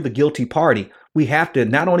even if we're the guilty party, we have to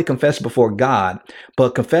not only confess it before God,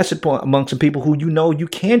 but confess it among some people who you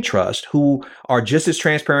can trust, who are just as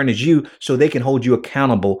transparent as you, so they can hold you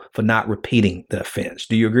accountable for not repeating the offense.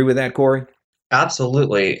 Do you agree with that, Corey?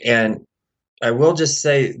 Absolutely. And I will just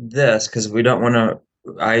say this, because we don't want to,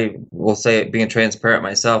 I will say it being transparent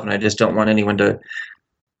myself, and I just don't want anyone to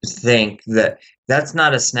think that that's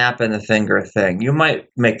not a snap in the finger thing. You might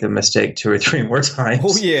make the mistake 2 or 3 more times.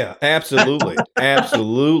 Oh, yeah, absolutely.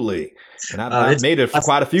 Absolutely. And I've made it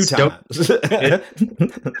quite a few times.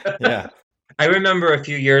 Yeah. I remember a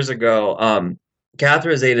few years ago,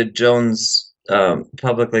 Catherine Zeta-Jones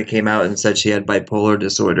publicly came out and said she had bipolar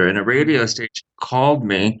disorder, and a radio station called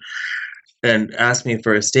me and asked me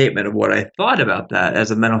for a statement of what I thought about that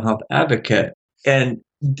as a mental health advocate. And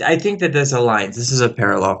I think that this aligns. This is a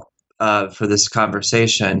parallel for this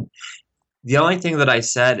conversation. The only thing that I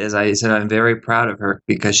said is I'm very proud of her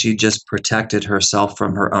because she just protected herself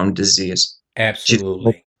from her own disease.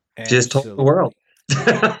 Absolutely. She just told the world.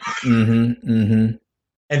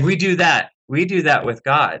 And we do that. We do that with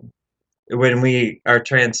God. When we are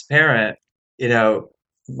transparent,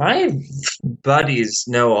 my buddies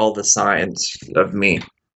know all the signs of me.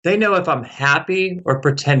 They know if I'm happy or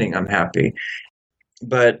pretending I'm happy,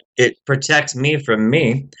 but it protects me from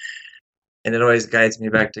me, and it always guides me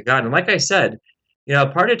back to God. And like I said,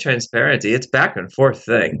 part of transparency, it's back and forth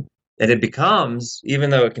thing. And it becomes, even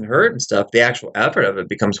though it can hurt and stuff, the actual effort of it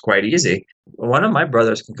becomes quite easy. One of my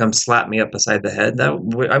brothers can come slap me up beside the head. I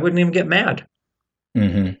wouldn't even get mad.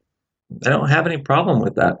 I don't have any problem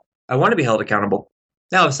with that. I want to be held accountable.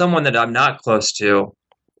 Now, if someone that I'm not close to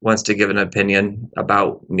wants to give an opinion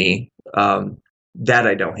about me, that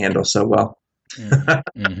I don't handle so well.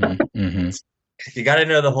 You got to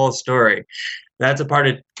know the whole story. That's a part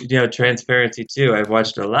of transparency too. I've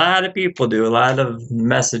watched a lot of people do a lot of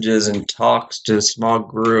messages and talks to small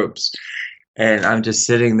groups, and I'm just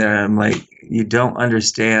sitting there and I'm like, you don't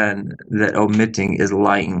understand that omitting is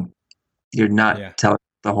lying. You're not telling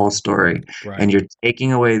the whole story, and you're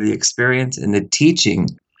taking away the experience and the teaching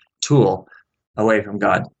tool away from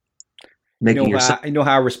God. You know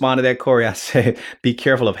how I respond to that, Corey? I said, be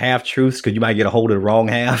careful of half truths because you might get a hold of the wrong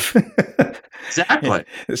half. Exactly.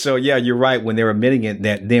 So yeah, you're right. When they're admitting it,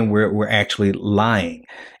 that then we're actually lying.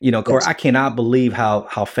 Corey, I cannot believe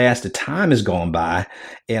how fast the time has gone by.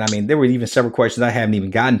 And I mean, there were even several questions I haven't even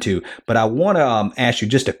gotten to, but I want to ask you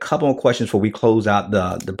just a couple of questions before we close out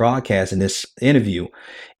the broadcast in this interview.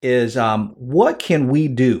 Is what can we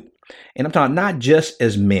do? And I'm talking not just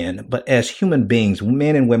as men, but as human beings,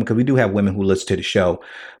 men and women, because we do have women who listen to the show.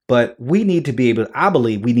 But we need to be able, I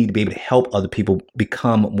believe we need to be able to help other people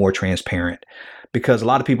become more transparent, because a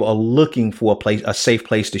lot of people are looking for a safe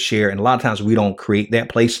place to share. And a lot of times we don't create that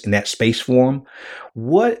place in that space for them.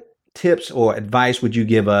 What tips or advice would you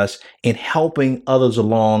give us in helping others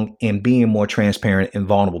along and being more transparent and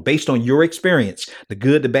vulnerable based on your experience, the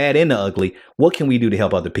good, the bad, and the ugly? What can we do to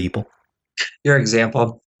help other people? Your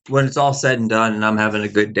example. When it's all said and done and I'm having a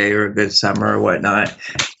good day or a good summer or whatnot,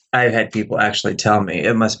 I've had people actually tell me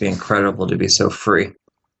it must be incredible to be so free.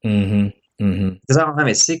 Because I don't have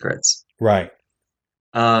any secrets. Right.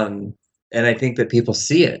 And I think that people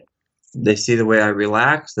see it. They see the way I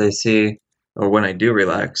relax. They see, or when I do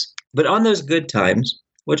relax. But on those good times,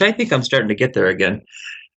 which I think I'm starting to get there again,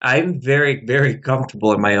 I'm very, very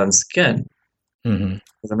comfortable in my own skin.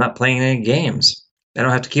 Because I'm not playing any games. I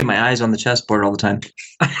don't have to keep my eyes on the chessboard all the time.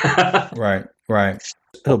 Right.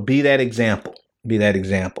 So be that example.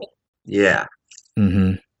 Yeah.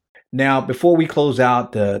 Now, before we close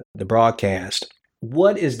out the broadcast,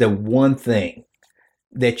 what is the one thing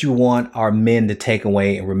that you want our men to take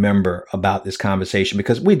away and remember about this conversation?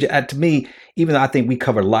 Because to me, even though I think we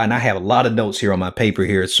covered a lot, and I have a lot of notes here on my paper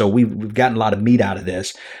here, so we've gotten a lot of meat out of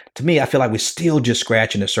this. To me, I feel like we're still just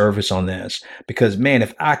scratching the surface on this. Because, man,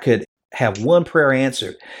 if I could have one prayer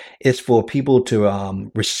answered, is for people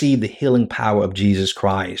to receive the healing power of Jesus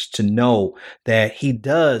Christ, to know that he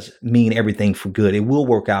does mean everything for good. It will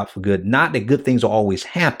work out for good. Not that good things will always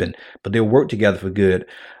happen, but they'll work together for good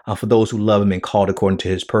for those who love him and called according to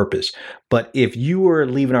his purpose. But if you were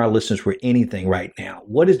leaving our listeners with anything right now,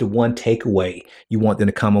 what is the one takeaway you want them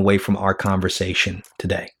to come away from our conversation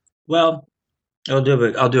today? Well, I'll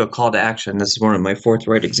do a call to action. This is one of my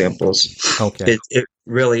forthright examples. Okay. It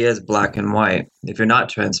really is black and white. If you're not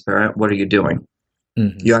transparent, what are you doing?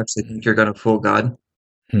 You actually think you're going to fool God?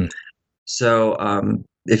 So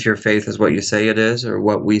if your faith is what you say it is or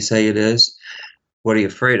what we say it is, what are you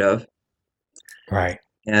afraid of? Right.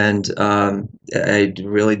 And I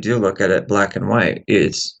really do look at it black and white.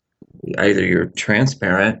 It's either you're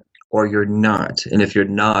transparent or you're not. And if you're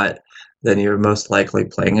not, then you're most likely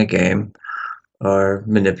playing a game or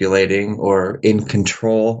manipulating or in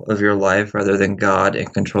control of your life rather than God in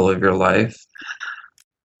control of your life.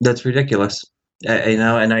 That's ridiculous.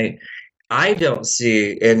 And I don't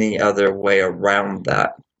see any other way around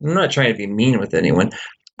that. I'm not trying to be mean with anyone.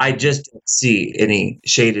 I just don't see any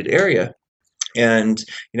shaded area. And,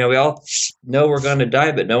 we all know we're going to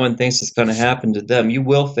die, but no one thinks it's going to happen to them. You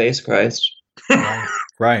will face Christ.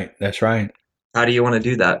 Right. That's right. How do you want to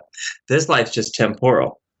do that? This life's just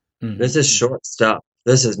temporal. This is short stuff.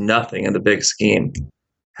 This is nothing in the big scheme.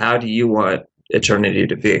 How do you want eternity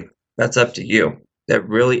to be? That's up to you. That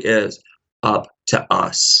really is up to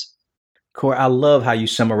us. Corey, I love how you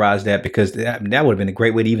summarize that, because that would have been a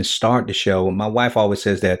great way to even start the show. My wife always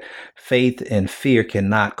says that faith and fear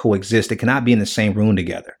cannot coexist. They cannot be in the same room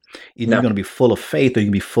together. Either you're going to be full of faith or you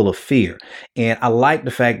can be full of fear. And I like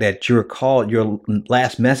the fact that your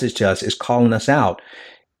last message to us is calling us out.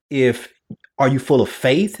 Are you full of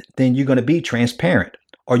faith? Then you're going to be transparent.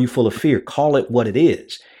 Are you full of fear? Call it what it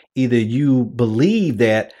is. Either you believe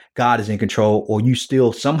that God is in control, or you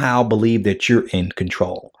still somehow believe that you're in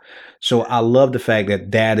control. So I love the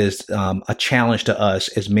fact that is a challenge to us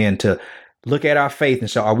as men to look at our faith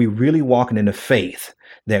and say, are we really walking in the faith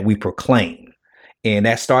that we proclaim? And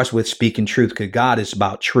that starts with speaking truth, because God is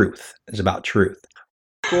about truth. It's about truth.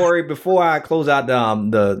 Corey, before I close out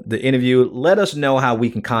the interview, let us know how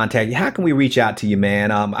we can contact you. How can we reach out to you,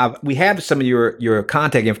 man? We have some of your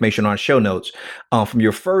contact information on our show notes from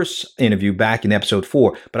your first interview back in episode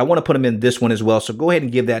 4, but I want to put them in this one as well. So go ahead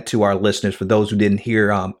and give that to our listeners for those who didn't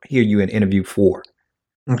hear you in interview 4.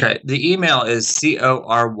 Okay. The email is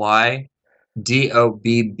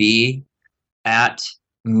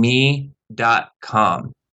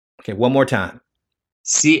CORYDOBB@me.com. Okay, one more time.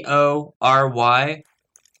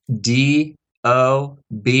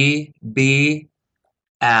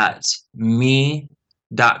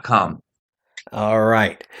 CORYDOBB@me.com. All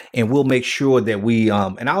right. And we'll make sure that we,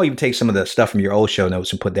 and I'll even take some of the stuff from your old show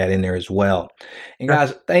notes and put that in there as well. And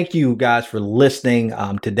guys, thank you guys for listening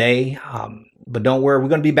today. But don't worry, we're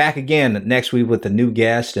going to be back again next week with a new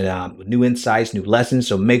guest and new insights, new lessons.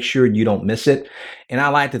 So make sure you don't miss it. And I'd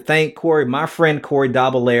like to thank Corey, my friend Corey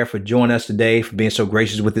Daubelaire, for joining us today, for being so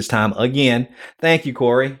gracious with his time again. Thank you,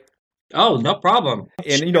 Corey. Oh, no problem.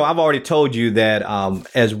 And, I've already told you that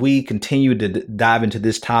as we continue to dive into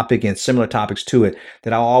this topic and similar topics to it,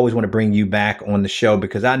 that I always want to bring you back on the show,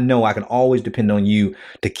 because I know I can always depend on you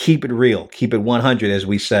to keep it real, keep it 100, as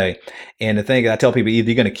we say. And the thing I tell people, either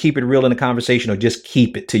you're going to keep it real in the conversation or just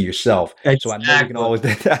keep it to yourself. Exactly. So I know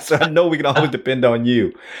we can always depend on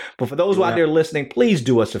you. But for those who out there listening, please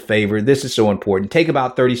do us a favor. This is so important. Take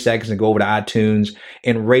about 30 seconds and go over to iTunes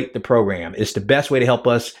and rate the program. It's the best way to help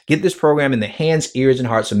us get this program in the hands, ears, and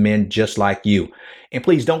hearts of men just like you. And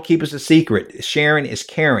please don't keep us a secret. Sharing is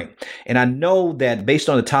caring. And I know that based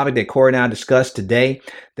on the topic that Corey and I discussed today,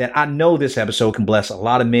 that I know this episode can bless a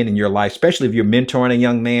lot of men in your life, especially if you're mentoring a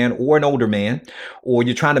young man or an older man, or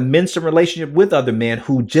you're trying to mend some relationship with other men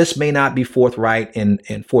who just may not be forthright and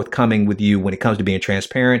forthcoming with you when it comes to being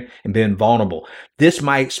transparent and being vulnerable. This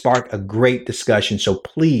might spark a great discussion. So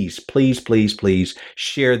please, please, please, please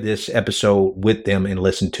share this episode with them and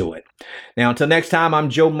listen to it. Now, until next time, I'm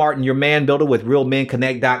Joe Martin, your man builder with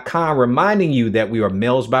RealMenConnect.com, reminding you that we are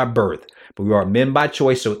males by birth, but we are men by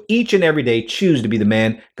choice. So each and every day, choose to be the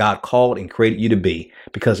man God called and created you to be,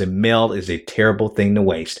 because a male is a terrible thing to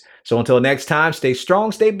waste. So until next time, stay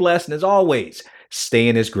strong, stay blessed, and as always, stay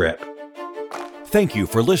in his grip. Thank you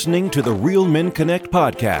for listening to the Real Men Connect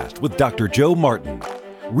podcast with Dr. Joe Martin.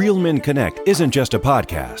 Real Men Connect isn't just a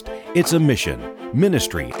podcast, it's a mission,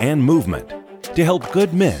 ministry, and movement to help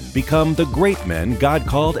good men become the great men God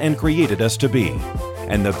called and created us to be.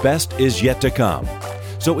 And the best is yet to come.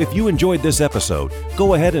 So if you enjoyed this episode,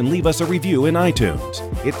 go ahead and leave us a review in iTunes.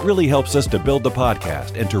 It really helps us to build the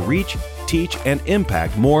podcast and to reach, teach, and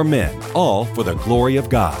impact more men, all for the glory of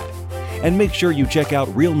God. And make sure you check out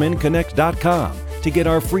RealMenConnect.com to get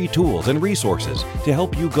our free tools and resources to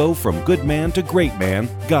help you go from good man to great man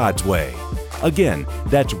God's way. Again,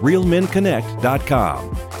 that's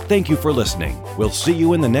RealMenConnect.com. Thank you for listening. We'll see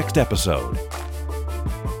you in the next episode.